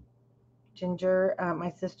 Ginger, my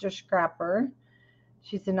sister Scrapper.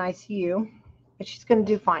 She's in ICU, but she's going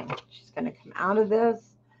to do fine. She's going to come out of this.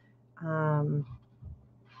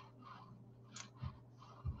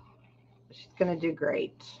 She's going to do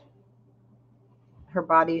great. Her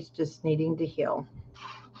body's just needing to heal.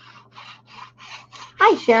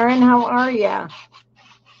 Hi, Sharon. How are you?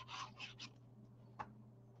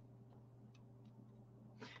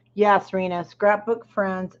 Yes, Rena. Scrapbook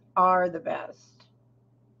friends are the best.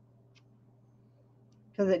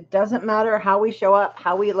 Because it doesn't matter how we show up,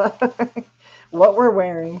 how we look, what we're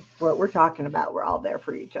wearing, what we're talking about. We're all there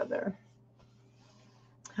for each other.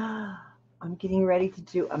 I'm getting ready to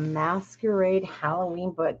do a masquerade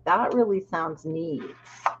Halloween book. That really sounds neat.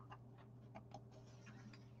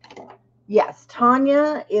 Yes,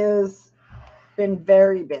 Tanya is been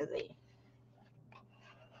very busy.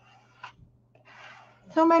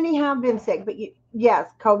 So many have been sick, but yes,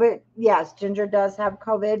 COVID. Yes, Ginger does have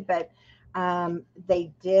COVID, but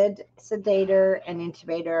they did sedate her and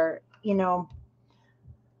intubate her.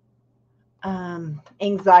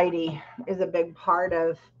 Anxiety is a big part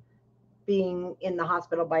of being in the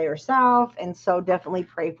hospital by herself, and so definitely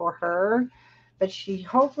pray for her. But she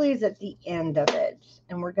hopefully is at the end of it,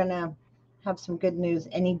 and we're gonna have some good news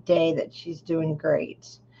any day that she's doing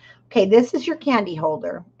great. Okay, this is your candy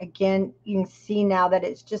holder. Again, you can see now that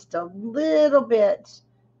it's just a little bit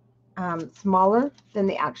smaller than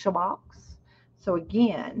the actual box. So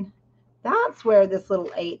again, that's where this little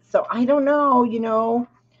 8. So I don't know,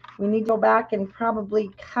 we need to go back and probably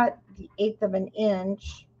cut the 1/8 of an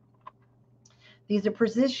inch. These are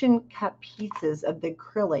precision cut pieces of the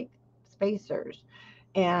acrylic spacers.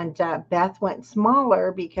 And Beth went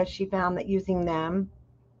smaller because she found that using them,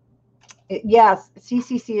 yes,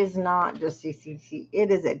 CCC is not just CCC.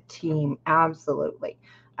 It is a team, absolutely,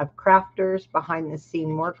 of crafters, behind the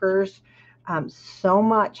scene workers. So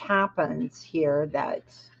much happens here that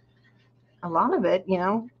a lot of it,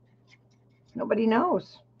 nobody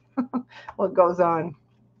knows what goes on.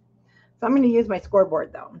 So I'm going to use my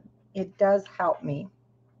scoreboard though. It does help me.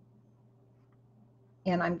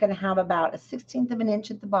 And I'm going to have about a 1/16 of an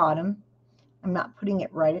inch at the bottom. I'm not putting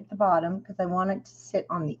it right at the bottom because I want it to sit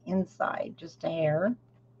on the inside, just a hair.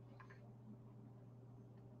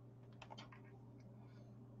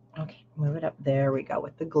 Okay, move it up. There we go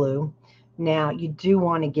with the glue. Now you do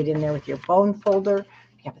want to get in there with your bone folder.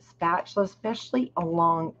 You have a spatula, especially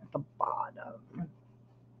along the bottom.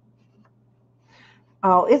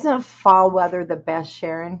 Oh, isn't fall weather the best,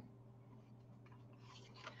 Sharon?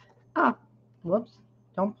 Ah, whoops.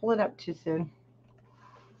 Don't pull it up too soon.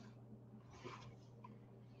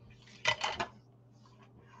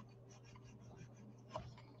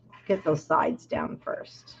 Get those sides down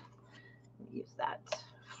first. Use that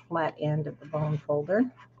flat end of the bone folder.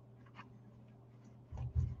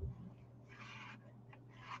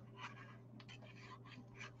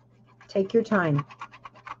 Take your time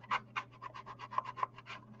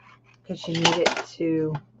because you need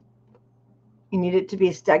it to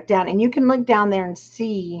be stuck down, and you can look down there and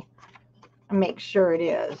see and make sure it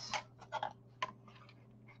is.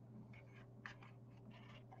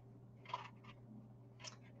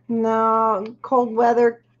 No, cold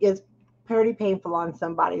weather is pretty painful on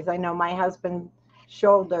some bodies. I know my husband's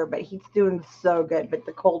shoulder, but he's doing so good. But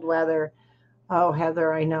the cold weather, oh,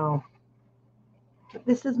 Heather, I know.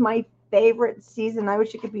 This is my favorite season. I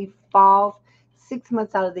wish it could be fall, 6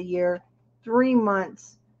 months out of the year, 3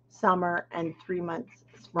 months summer, and 3 months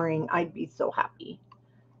spring. I'd be so happy.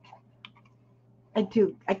 I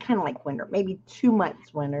do. I kind of like winter. Maybe 2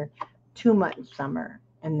 months winter, 2 months summer,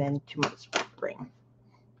 and then 2 months spring.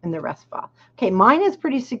 And the rest fall. Okay, mine is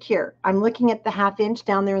pretty secure. I'm looking at the 1/2 inch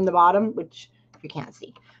down there in the bottom, which you can't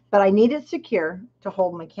see. But I need it secure to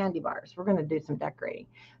hold my candy bars. We're going to do some decorating.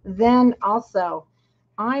 Then also,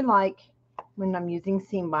 I like when I'm using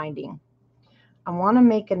seam binding, I want to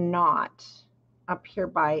make a knot up here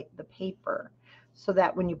by the paper so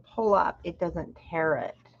that when you pull up, it doesn't tear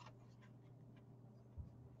it.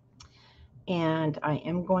 And I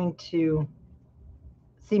am going to,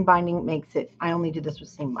 seam binding makes it, I only do this with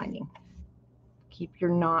seam binding. Keep your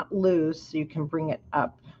knot loose so you can bring it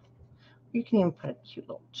up. You can even put a cute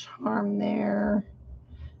little charm there.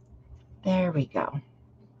 There we go.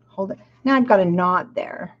 Hold it. Now I've got a knot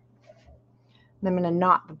there. And I'm going to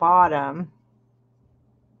knot the bottom.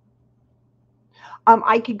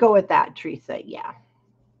 I could go with that, Teresa. Yeah.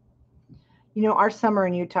 Our summer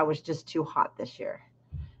in Utah was just too hot this year.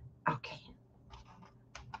 Okay.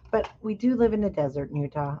 But we do live in the desert in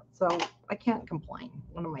Utah, so I can't complain.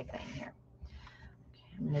 What am I saying here?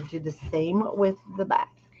 Okay, I'm going to do the same with the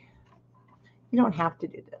back. You don't have to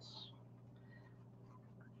do this.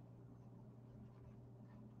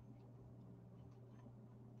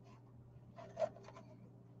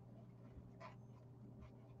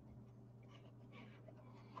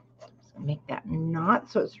 Make that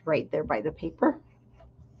knot so it's right there by the paper.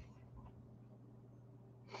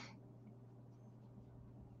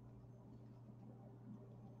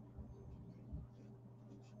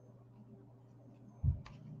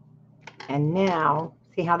 And now,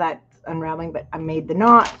 see how that's unraveling, but I made the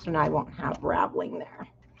knot, so now I won't have raveling there.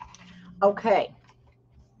 Okay.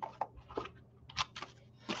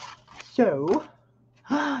 So,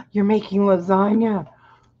 you're making lasagna.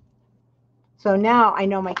 So now I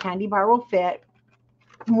know my candy bar will fit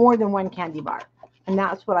more than one candy bar. And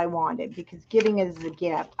that's what I wanted, because giving it as a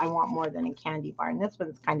gift, I want more than a candy bar. And this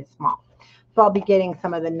one's kind of small. So I'll be getting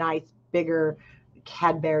some of the nice, bigger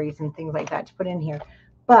Cadberries and things like that to put in here.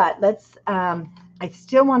 But let's, I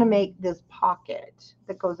still want to make this pocket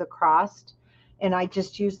that goes across. And I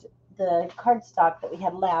just used the cardstock that we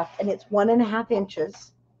had left, and it's 1.5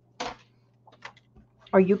 inches.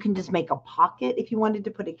 Or you can just make a pocket if you wanted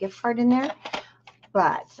to put a gift card in there.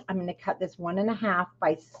 But I'm going to cut this 1.5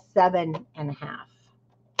 by 7.5.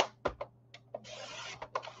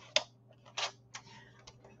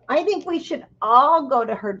 I think we should all go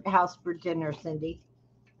to her house for dinner, Cindy.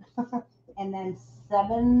 And then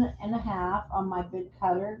 7.5 on my big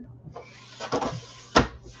cutter.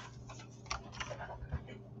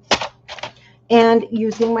 And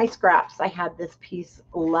using my scraps, I had this piece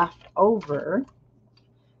left over.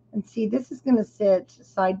 And see, this is going to sit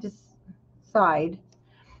side to side.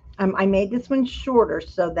 I made this one shorter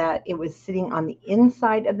so that it was sitting on the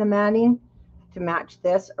inside of the matting to match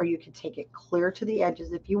this, or you could take it clear to the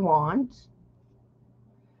edges if you want.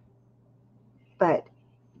 But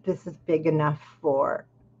this is big enough for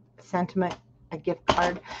a sentiment, a gift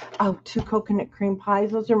card. Oh, 2 coconut cream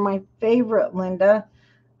pies. Those are my favorite, Linda.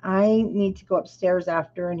 I need to go upstairs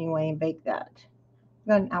after anyway and bake that. I've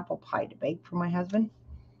got an apple pie to bake for my husband.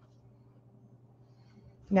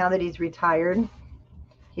 Now that he's retired,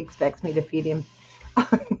 he expects me to feed him.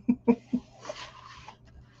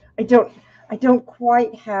 I don't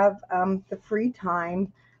quite have the free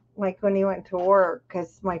time like when he went to work,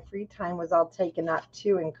 because my free time was all taken up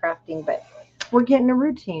too in crafting. But we're getting a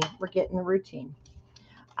routine. We're getting a routine.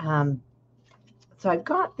 So I've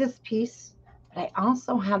got this piece, but I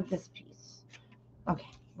also have this piece. Okay,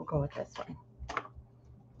 we'll go with this one.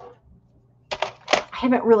 I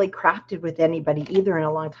haven't really crafted with anybody either in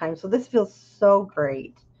a long time, so this feels so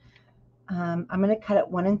great. I'm going to cut it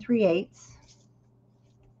 1 3/8.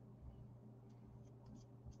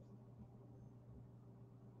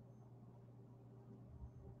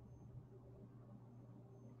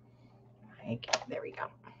 Okay, there we go.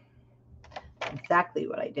 Exactly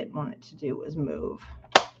what I didn't want it to do was move.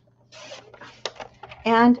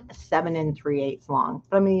 And 7 3/8 long,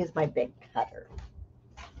 but I'm going to use my big cutter.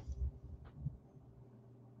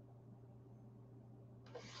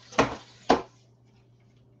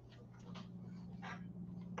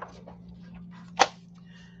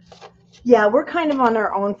 Yeah, we're kind of on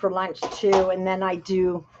our own for lunch too, and then I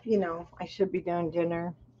do, I should be doing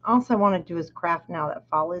dinner. Also, I want to do is craft now that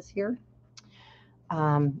fall is here.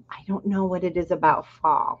 I don't know what it is about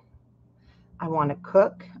fall. I want to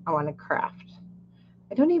cook. I want to craft.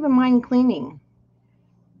 I don't even mind cleaning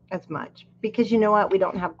as much, because you know what? We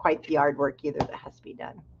don't have quite the yard work either that has to be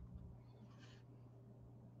done.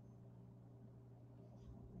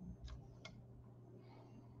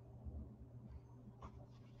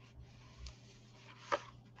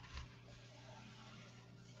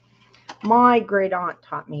 My great aunt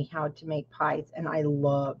taught me how to make pies, and I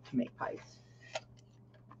love to make pies.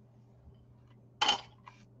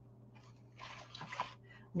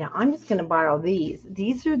 Now I'm just going to borrow these.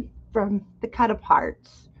 These are from the cut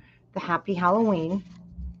aparts, the Happy Halloween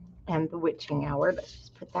and the Witching Hour. Let's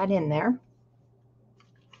just put that in there.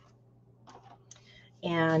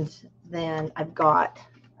 And then I've got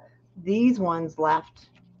these ones left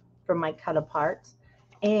from my cut aparts.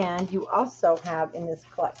 And you also have in this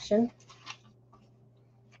collection,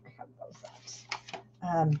 I have those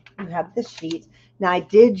out. You have the sheets. Now I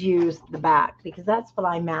did use the back because that's what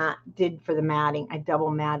I did for the matting. I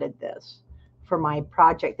double matted this for my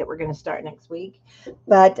project that we're going to start next week.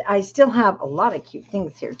 But I still have a lot of cute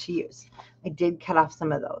things here to use. I did cut off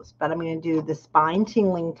some of those, but I'm going to do the Spine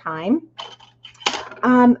Tingling Time.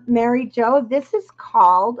 Mary Jo, this is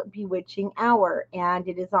called Bewitching Hour, and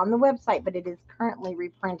it is on the website, but it is currently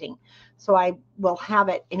reprinting. So I will have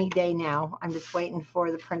it any day now. I'm just waiting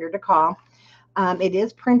for the printer to call. It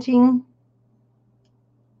is printing,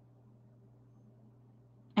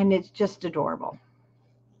 and it's just adorable.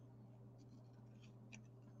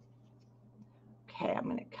 Okay, I'm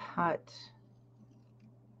going to cut.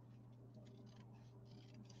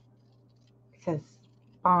 It says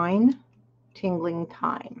Spine Tingling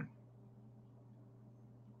Time.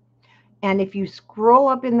 And if you scroll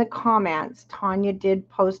up in the comments, Tanya did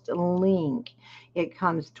post a link. It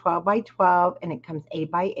comes 12 by 12 and it comes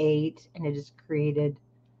 8 by 8, and it is created.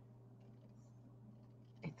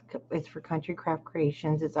 It's for Country Craft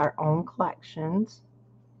Creations. It's our own collections.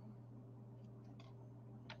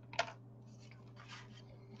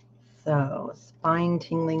 So, spine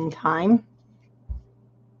tingling time.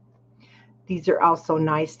 These are also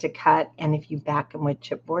nice to cut, and if you back them with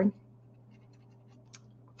chipboard,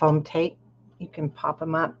 foam tape, you can pop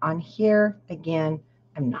them up on here. Again,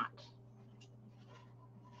 I'm not.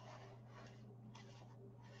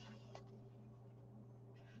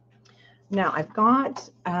 Now I've got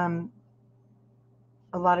a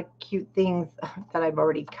lot of cute things that I've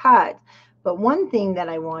already cut, but one thing that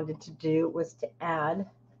I wanted to do was to add.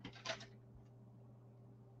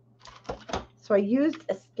 So I used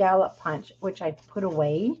a scallop punch, which I put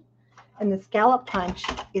away, and the scallop punch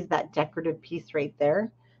is that decorative piece right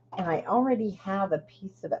there, and I already have a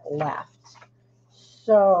piece of it left.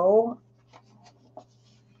 So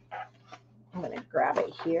I'm going to grab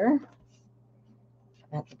it here.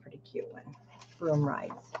 That's a pretty cute one. Broom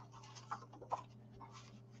rides.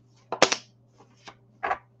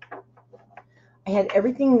 I had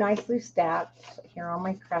everything nicely stacked here on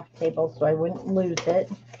my craft table so I wouldn't lose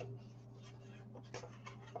it.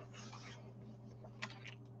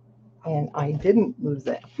 And I didn't lose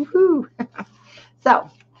it. Woohoo! So,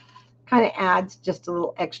 kind of adds just a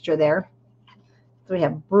little extra there. So we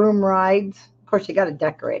have broom rides. Of course, you got to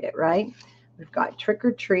decorate it, right? We've got trick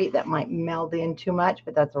or treat that might meld in too much,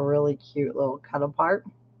 but that's a really cute little cut apart.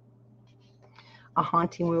 A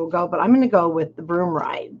haunting we will go, but I'm going to go with the broom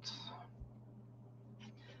rides.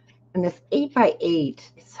 And this 8 by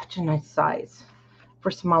 8 is such a nice size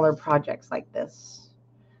for smaller projects like this,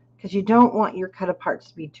 because you don't want your cut aparts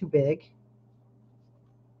to be too big.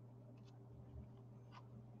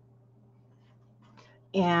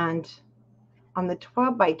 And on the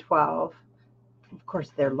 12 by 12, of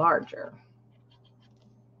course, they're larger.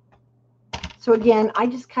 So again, I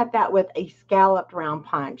just cut that with a scalloped round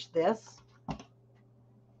punch, this.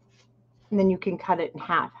 And then you can cut it in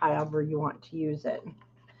half, however you want to use it.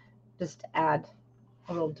 Just to add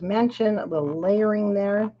a little dimension, a little layering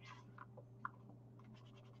there.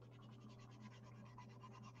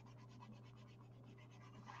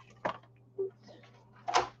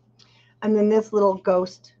 And then this little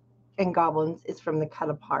ghost and goblins is from the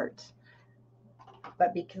cut apart.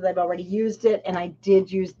 But because I've already used it, and I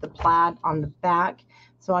did use the plaid on the back,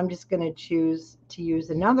 so I'm just going to choose to use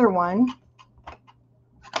another one.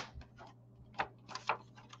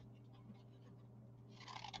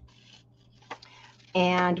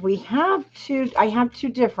 And I have two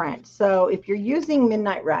different. So if you're using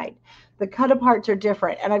Midnight Ride, the cut aparts are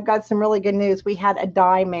different. And I've got some really good news. We had a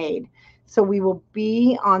die made. So we will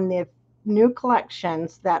be on the new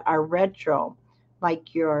collections that are retro,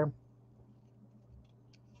 like your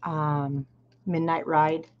Midnight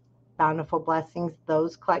Ride, Bountiful Blessings,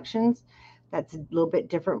 those collections. That's a little bit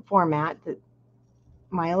different format that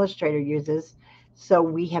my illustrator uses. So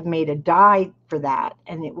we have made a die for that,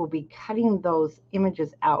 and it will be cutting those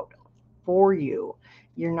images out for you.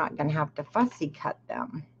 You're not going to have to fussy cut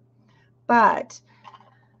them. But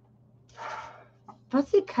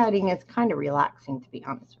fussy cutting is kind of relaxing, to be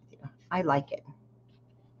honest with you. I like it.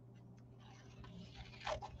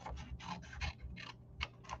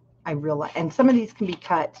 I realize, and some of these can be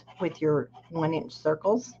cut with your 1-inch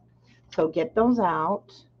circles. So get those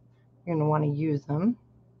out. You're going to want to use them.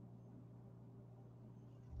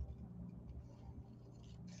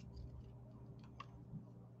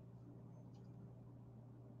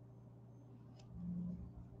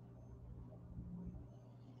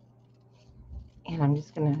 And I'm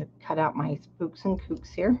just going to cut out my spooks and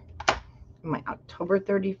kooks here. My October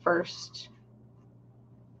 31st.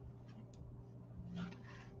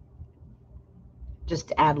 Just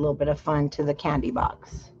to add a little bit of fun to the candy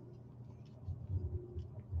box.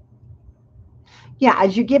 Yeah,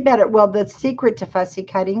 as you get better, well, the secret to fussy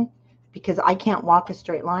cutting, because I can't walk a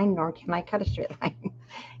straight line, nor can I cut a straight line,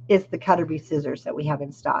 is the Cutter Bee scissors that we have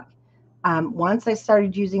in stock. Once I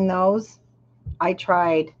started using those, I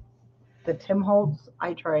tried the Tim Holtz,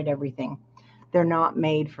 I tried everything. They're not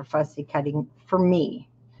made for fussy cutting for me.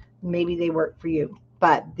 Maybe they work for you,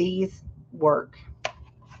 but these work.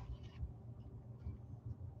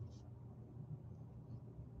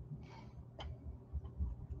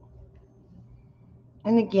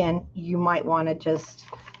 And again, you might want to just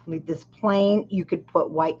leave this plain. You could put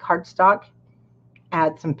white cardstock,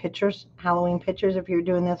 add some pictures, Halloween pictures if you're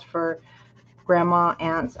doing this for grandma,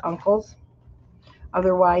 aunts, uncles.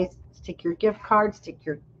 Otherwise, stick your gift card, stick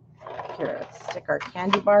your Here, let's stick our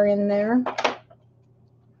candy bar in there.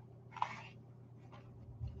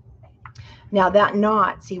 Now that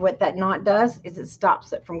knot, see what that knot does is it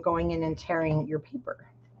stops it from going in and tearing your paper.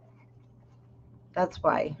 That's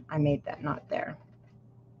why I made that knot there.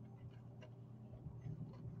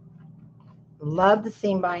 Love the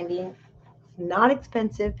seam binding. It's not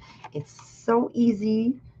expensive. It's so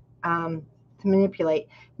easy to manipulate.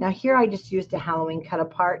 Now here I just used a Halloween cut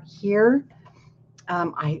apart. Here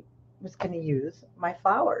I was going to use my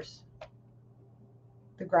flowers.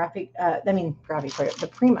 The the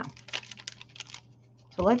Prima.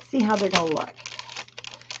 So let's see how they're going to look.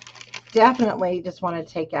 Definitely just want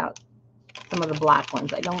to take out some of the black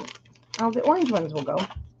ones. The orange ones will go.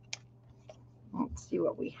 Let's see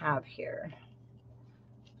what we have here.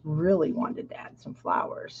 Really wanted to add some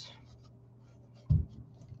flowers.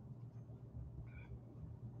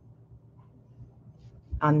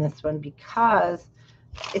 On this one because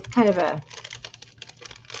it's kind of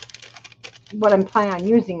what I'm planning on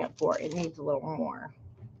using it for. It needs a little more.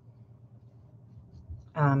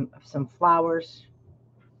 Some flowers.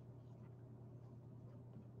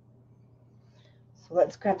 So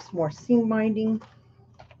let's grab some more seam binding.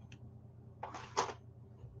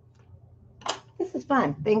 This is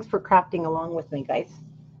fun. Thanks for crafting along with me, guys.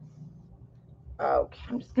 Okay,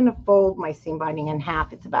 I'm just going to fold my seam binding in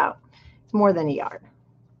half. It's more than a yard.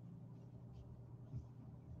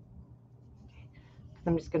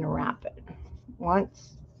 I'm just going to wrap it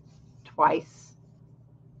once, twice.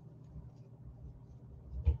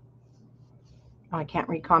 Oh, I can't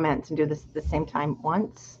read comments and do this at the same time.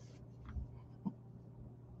 Once,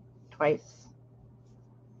 twice.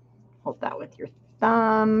 Hold that with your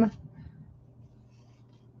thumb.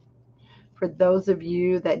 For those of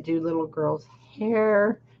you that do little girls'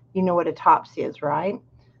 hair, you know what a Topsy is, right?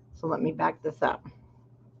 So let me back this up.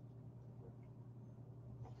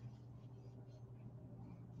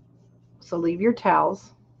 So leave your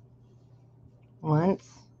towels. Once,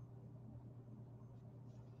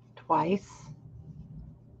 twice.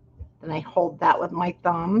 Then I hold that with my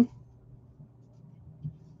thumb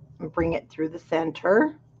and bring it through the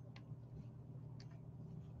center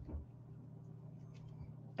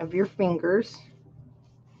of your fingers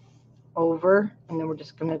over, and then we're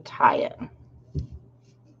just going to tie it.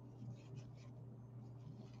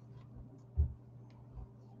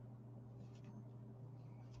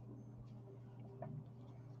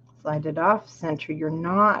 Slide it off, center your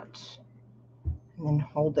knot, and then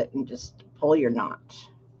hold it and just pull your knot.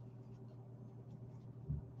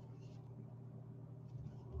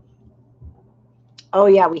 Oh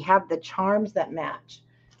yeah, we have the charms that match.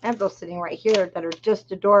 I have those sitting right here that are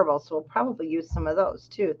just adorable, so we'll probably use some of those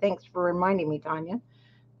too. Thanks for reminding me, Tanya.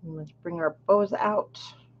 And let's bring our bows out.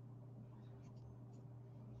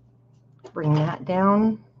 Bring that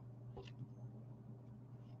down.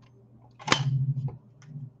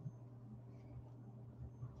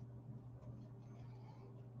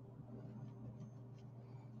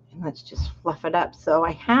 And let's just fluff it up. So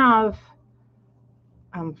I have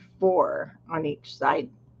 4 on each side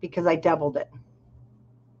because I doubled it.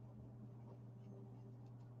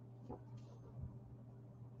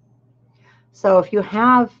 So if you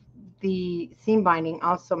have the seam binding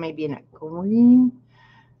also maybe in a green,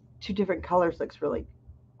 2 different colors looks really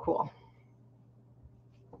cool.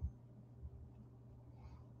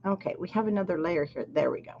 Okay, we have another layer here.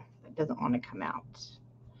 There we go. That doesn't want to come out.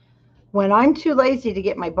 When I'm too lazy to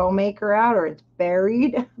get my bow maker out or it's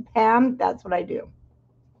buried, Pam, that's what I do.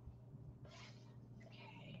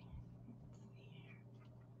 Okay.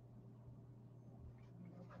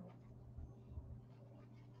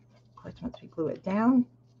 Of course, once we glue it down,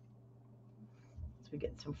 we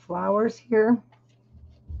get some flowers here,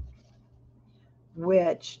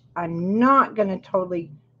 which I'm not going to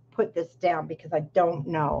totally put this down because I don't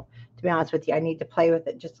know. To be honest with you, I need to play with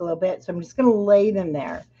it just a little bit. So I'm just going to lay them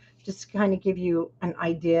there just to kind of give you an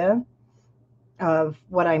idea of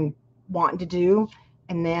what I'm wanting to do.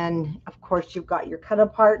 And then, of course, you've got your cut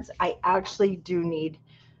aparts. I actually do need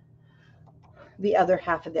the other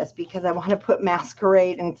half of this because I want to put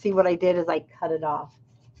Masquerade, and see what I did is I cut it off.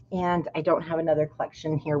 And I don't have another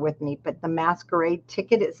collection here with me, but the Masquerade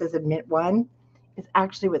ticket, it says admit 1, is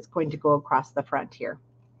actually what's going to go across the front here.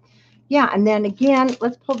 Yeah, and then again,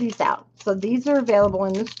 let's pull these out. So these are available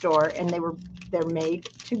in the store, and they're made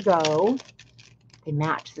to go. They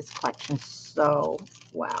match this collection so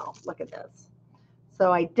well. Look at this.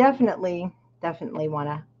 So I definitely want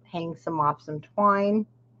to hang some off some twine.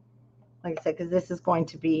 Like I said, because this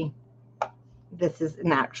is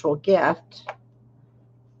an actual gift.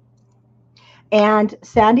 And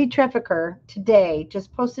Sandy Trefficker today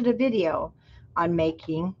just posted a video on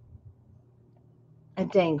making a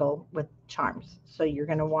dangle with charms. So you're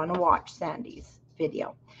going to want to watch Sandy's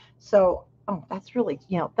video. So, oh, that's really,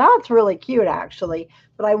 that's really cute actually,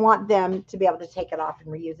 but I want them to be able to take it off and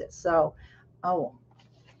reuse it. So, oh,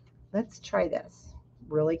 let's try this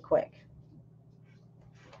really quick.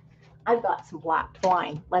 I've got some black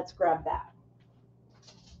twine. Let's grab that.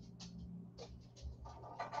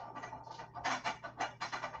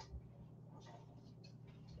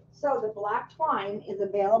 So the black twine is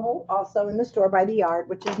available also in the store by the yard,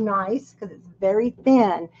 which is nice because it's very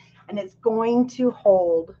thin and it's going to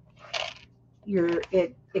hold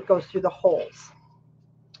it goes through the holes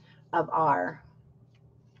of our.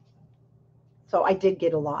 So I did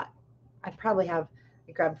get a lot. I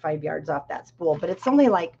grabbed 5 yards off that spool, but it's only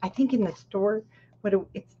like, I think in the store,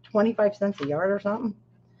 it's 25 cents a yard or something.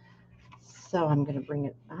 So I'm going to bring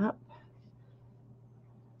it up.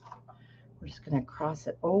 We're just going to cross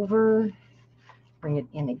it over, bring it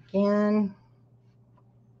in again.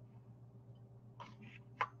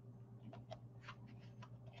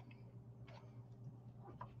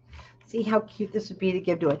 See how cute this would be to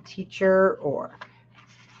give to a teacher or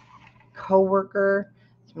coworker.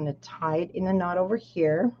 So I'm going to tie it in a knot over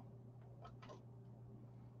here.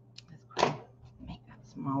 Let's make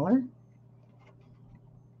that smaller.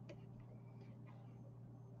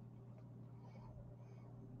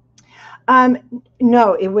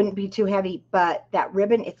 No, it wouldn't be too heavy, but that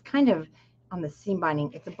ribbon, it's kind of on the seam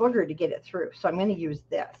binding. It's a booger to get it through. So I'm going to use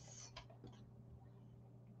this.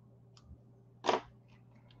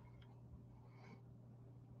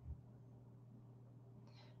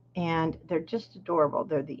 And they're just adorable.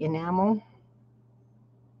 They're the enamel.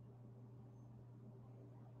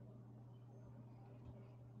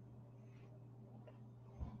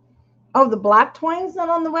 Oh, the black twine's not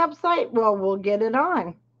on the website? Well, we'll get it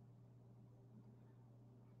on.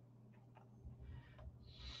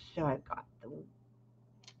 So I've got the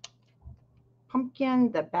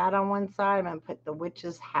pumpkin, the bat on one side. I'm going to put the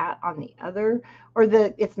witch's hat on the other. Or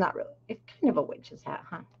it's not really, it's kind of a witch's hat,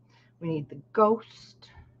 huh? We need the ghost.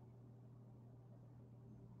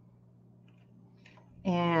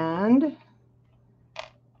 And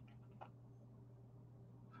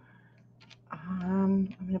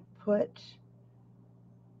I'm going to put,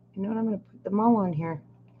 you know what, I'm going to put them all on here.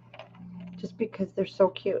 Just because they're so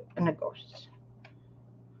cute. And a ghost.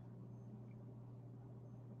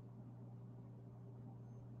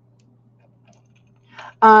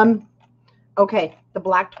 Okay, the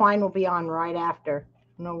black twine will be on right after.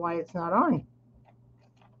 I don't know why it's not on.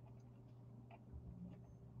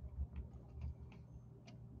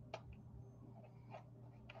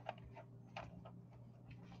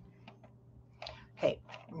 Okay,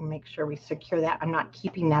 make sure we secure that. I'm not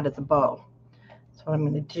keeping that as a bow. So what I'm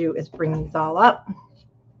going to do is bring these all up,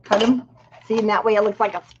 cut them. See, and that way it looks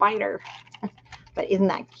like a spider. But isn't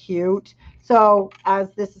that cute? So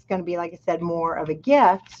as this is going to be, like I said, more of a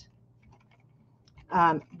gift,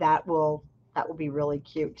 that will be really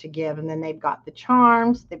cute to give. And then they've got the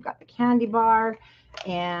charms, they've got the candy bar,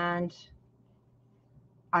 and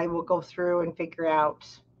I will go through and figure out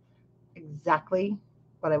exactly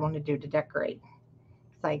what I want to do to decorate.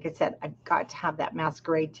 Like I said, I've got to have that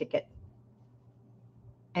masquerade ticket.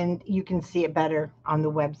 And you can see it better on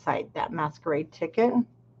the website, that masquerade ticket.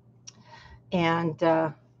 And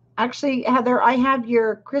actually, Heather, I have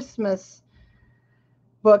your Christmas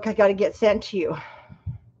book I got to get sent to you.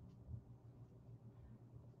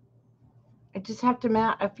 I just have to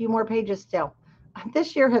mat a few more pages still.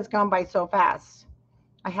 This year has gone by so fast.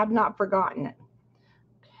 I have not forgotten it.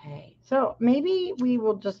 Okay, so maybe we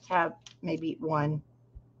will just have maybe one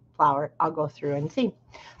flower. I'll go through and see.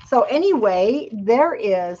 So anyway, there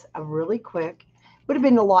is a really quick, would have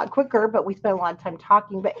been a lot quicker, but we spent a lot of time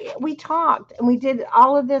talking, but we talked and we did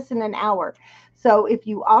all of this in an hour. So if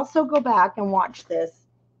you also go back and watch this,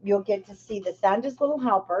 you'll get to see the Santa's Little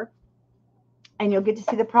Helper, and you'll get to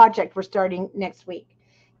see the project we're starting next week.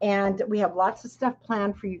 And we have lots of stuff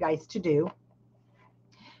planned for you guys to do.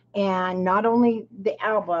 And not only the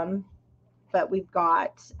album, but we've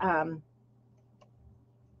got a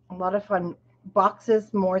lot of fun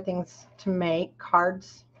boxes, more things to make,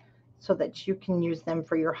 cards, so that you can use them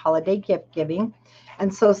for your holiday gift giving.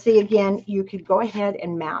 And so see, again, you could go ahead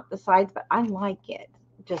and mount the sides, but I like it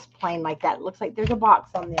just plain like that. It looks like there's a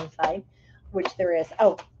box on the inside, which there is.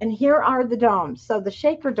 Oh, and here are the domes. So the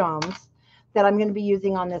shaker domes that I'm going to be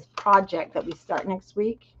using on this project that we start next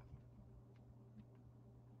week.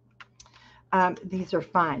 These are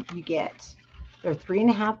fun. They're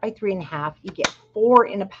 3.5 by 3.5. You get 4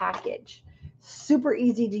 in a package. Super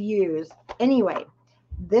easy to use. Anyway,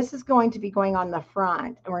 this is going to be going on the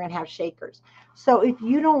front, and we're going to have shakers. So if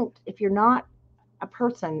you're not a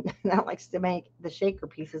person that likes to make the shaker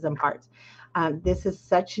pieces and parts. This is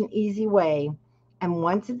such an easy way. And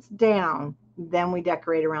once it's down, then we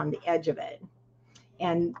decorate around the edge of it.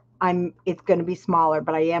 And it's going to be smaller,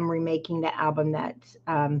 but I am remaking the album that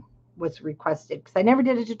was requested because I never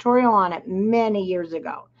did a tutorial on it many years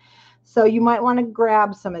ago. So you might want to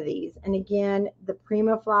grab some of these. And again, the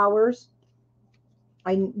Prima flowers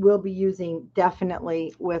I will be using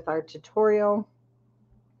definitely with our tutorial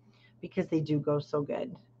because they do go so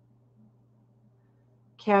good.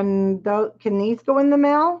 Can these go in the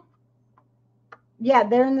mail? Yeah,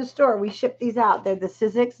 they're in the store. We ship these out. They're the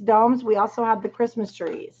Sizzix domes. We also have the Christmas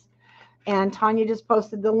trees. And Tanya just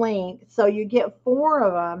posted the link. So you get 4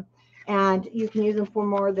 of them, and you can use them for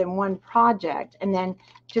more than one project. And then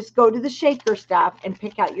just go to the shaker stuff and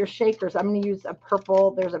pick out your shakers. I'm going to use a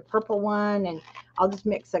purple. There's a purple one, and I'll just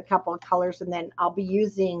mix a couple of colors. And then I'll be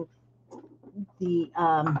using the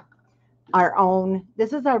our own.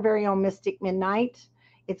 This is our very own Mystic Midnight.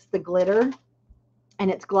 It's the glitter,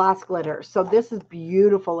 and it's gloss glitter. So this is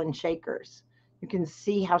beautiful in shakers. You can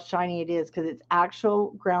see how shiny it is because it's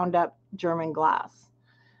actual ground up German glass,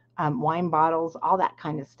 wine bottles, all that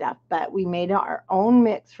kind of stuff. But we made our own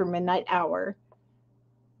mix for Midnight Hour.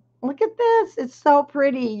 Look at this. It's so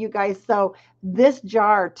pretty, you guys. So this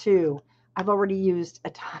jar too, I've already used a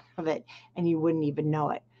ton of it and you wouldn't even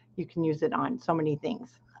know it. You can use it on so many things.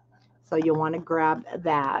 So you'll want to grab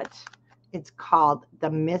that. It's called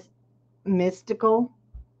the Mystical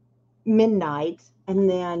Midnight. And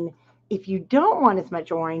then if you don't want as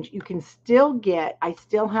much orange, you can still get, I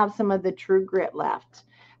still have some of the True Grit left.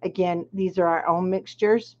 Again, these are our own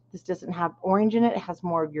mixtures. This doesn't have orange in it. It has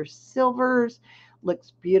more of your silvers.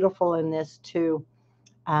 Looks beautiful in this too.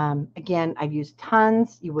 Again, I've used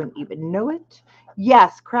tons. You wouldn't even know it.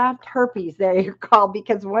 Yes, craft herpes. There you're called,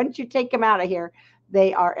 because once you take them out of here,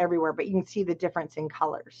 they are everywhere. But you can see the difference in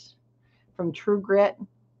colors from True Grit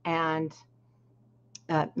and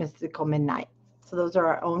Mystical Midnight. So those are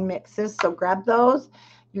our own mixes. So grab those.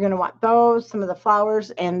 You're going to want those, some of the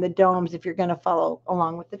flowers, and the domes if you're going to follow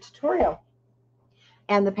along with the tutorial.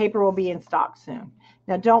 And the paper will be in stock soon.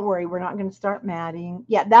 Now, don't worry, we're not going to start matting.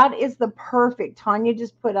 Yeah, that is the perfect. Tanya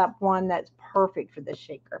just put up one that's perfect for this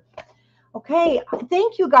shaker. Okay,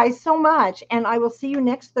 thank you guys so much. And I will see you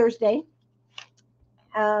next Thursday.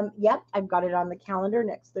 Yep, I've got it on the calendar.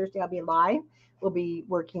 Next Thursday, I'll be live. We'll be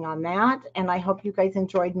working on that. And I hope you guys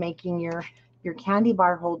enjoyed making your candy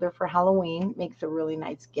bar holder for Halloween. Makes a really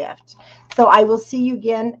nice gift. So I will see you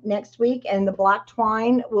again next week. And the black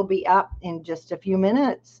twine will be up in just a few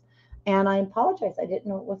minutes. And I apologize. I didn't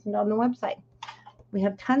know it wasn't on the website. We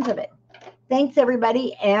have tons of it. Thanks,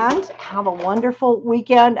 everybody. And have a wonderful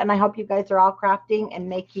weekend. And I hope you guys are all crafting and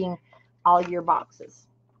making all your boxes.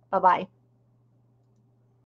 Bye-bye.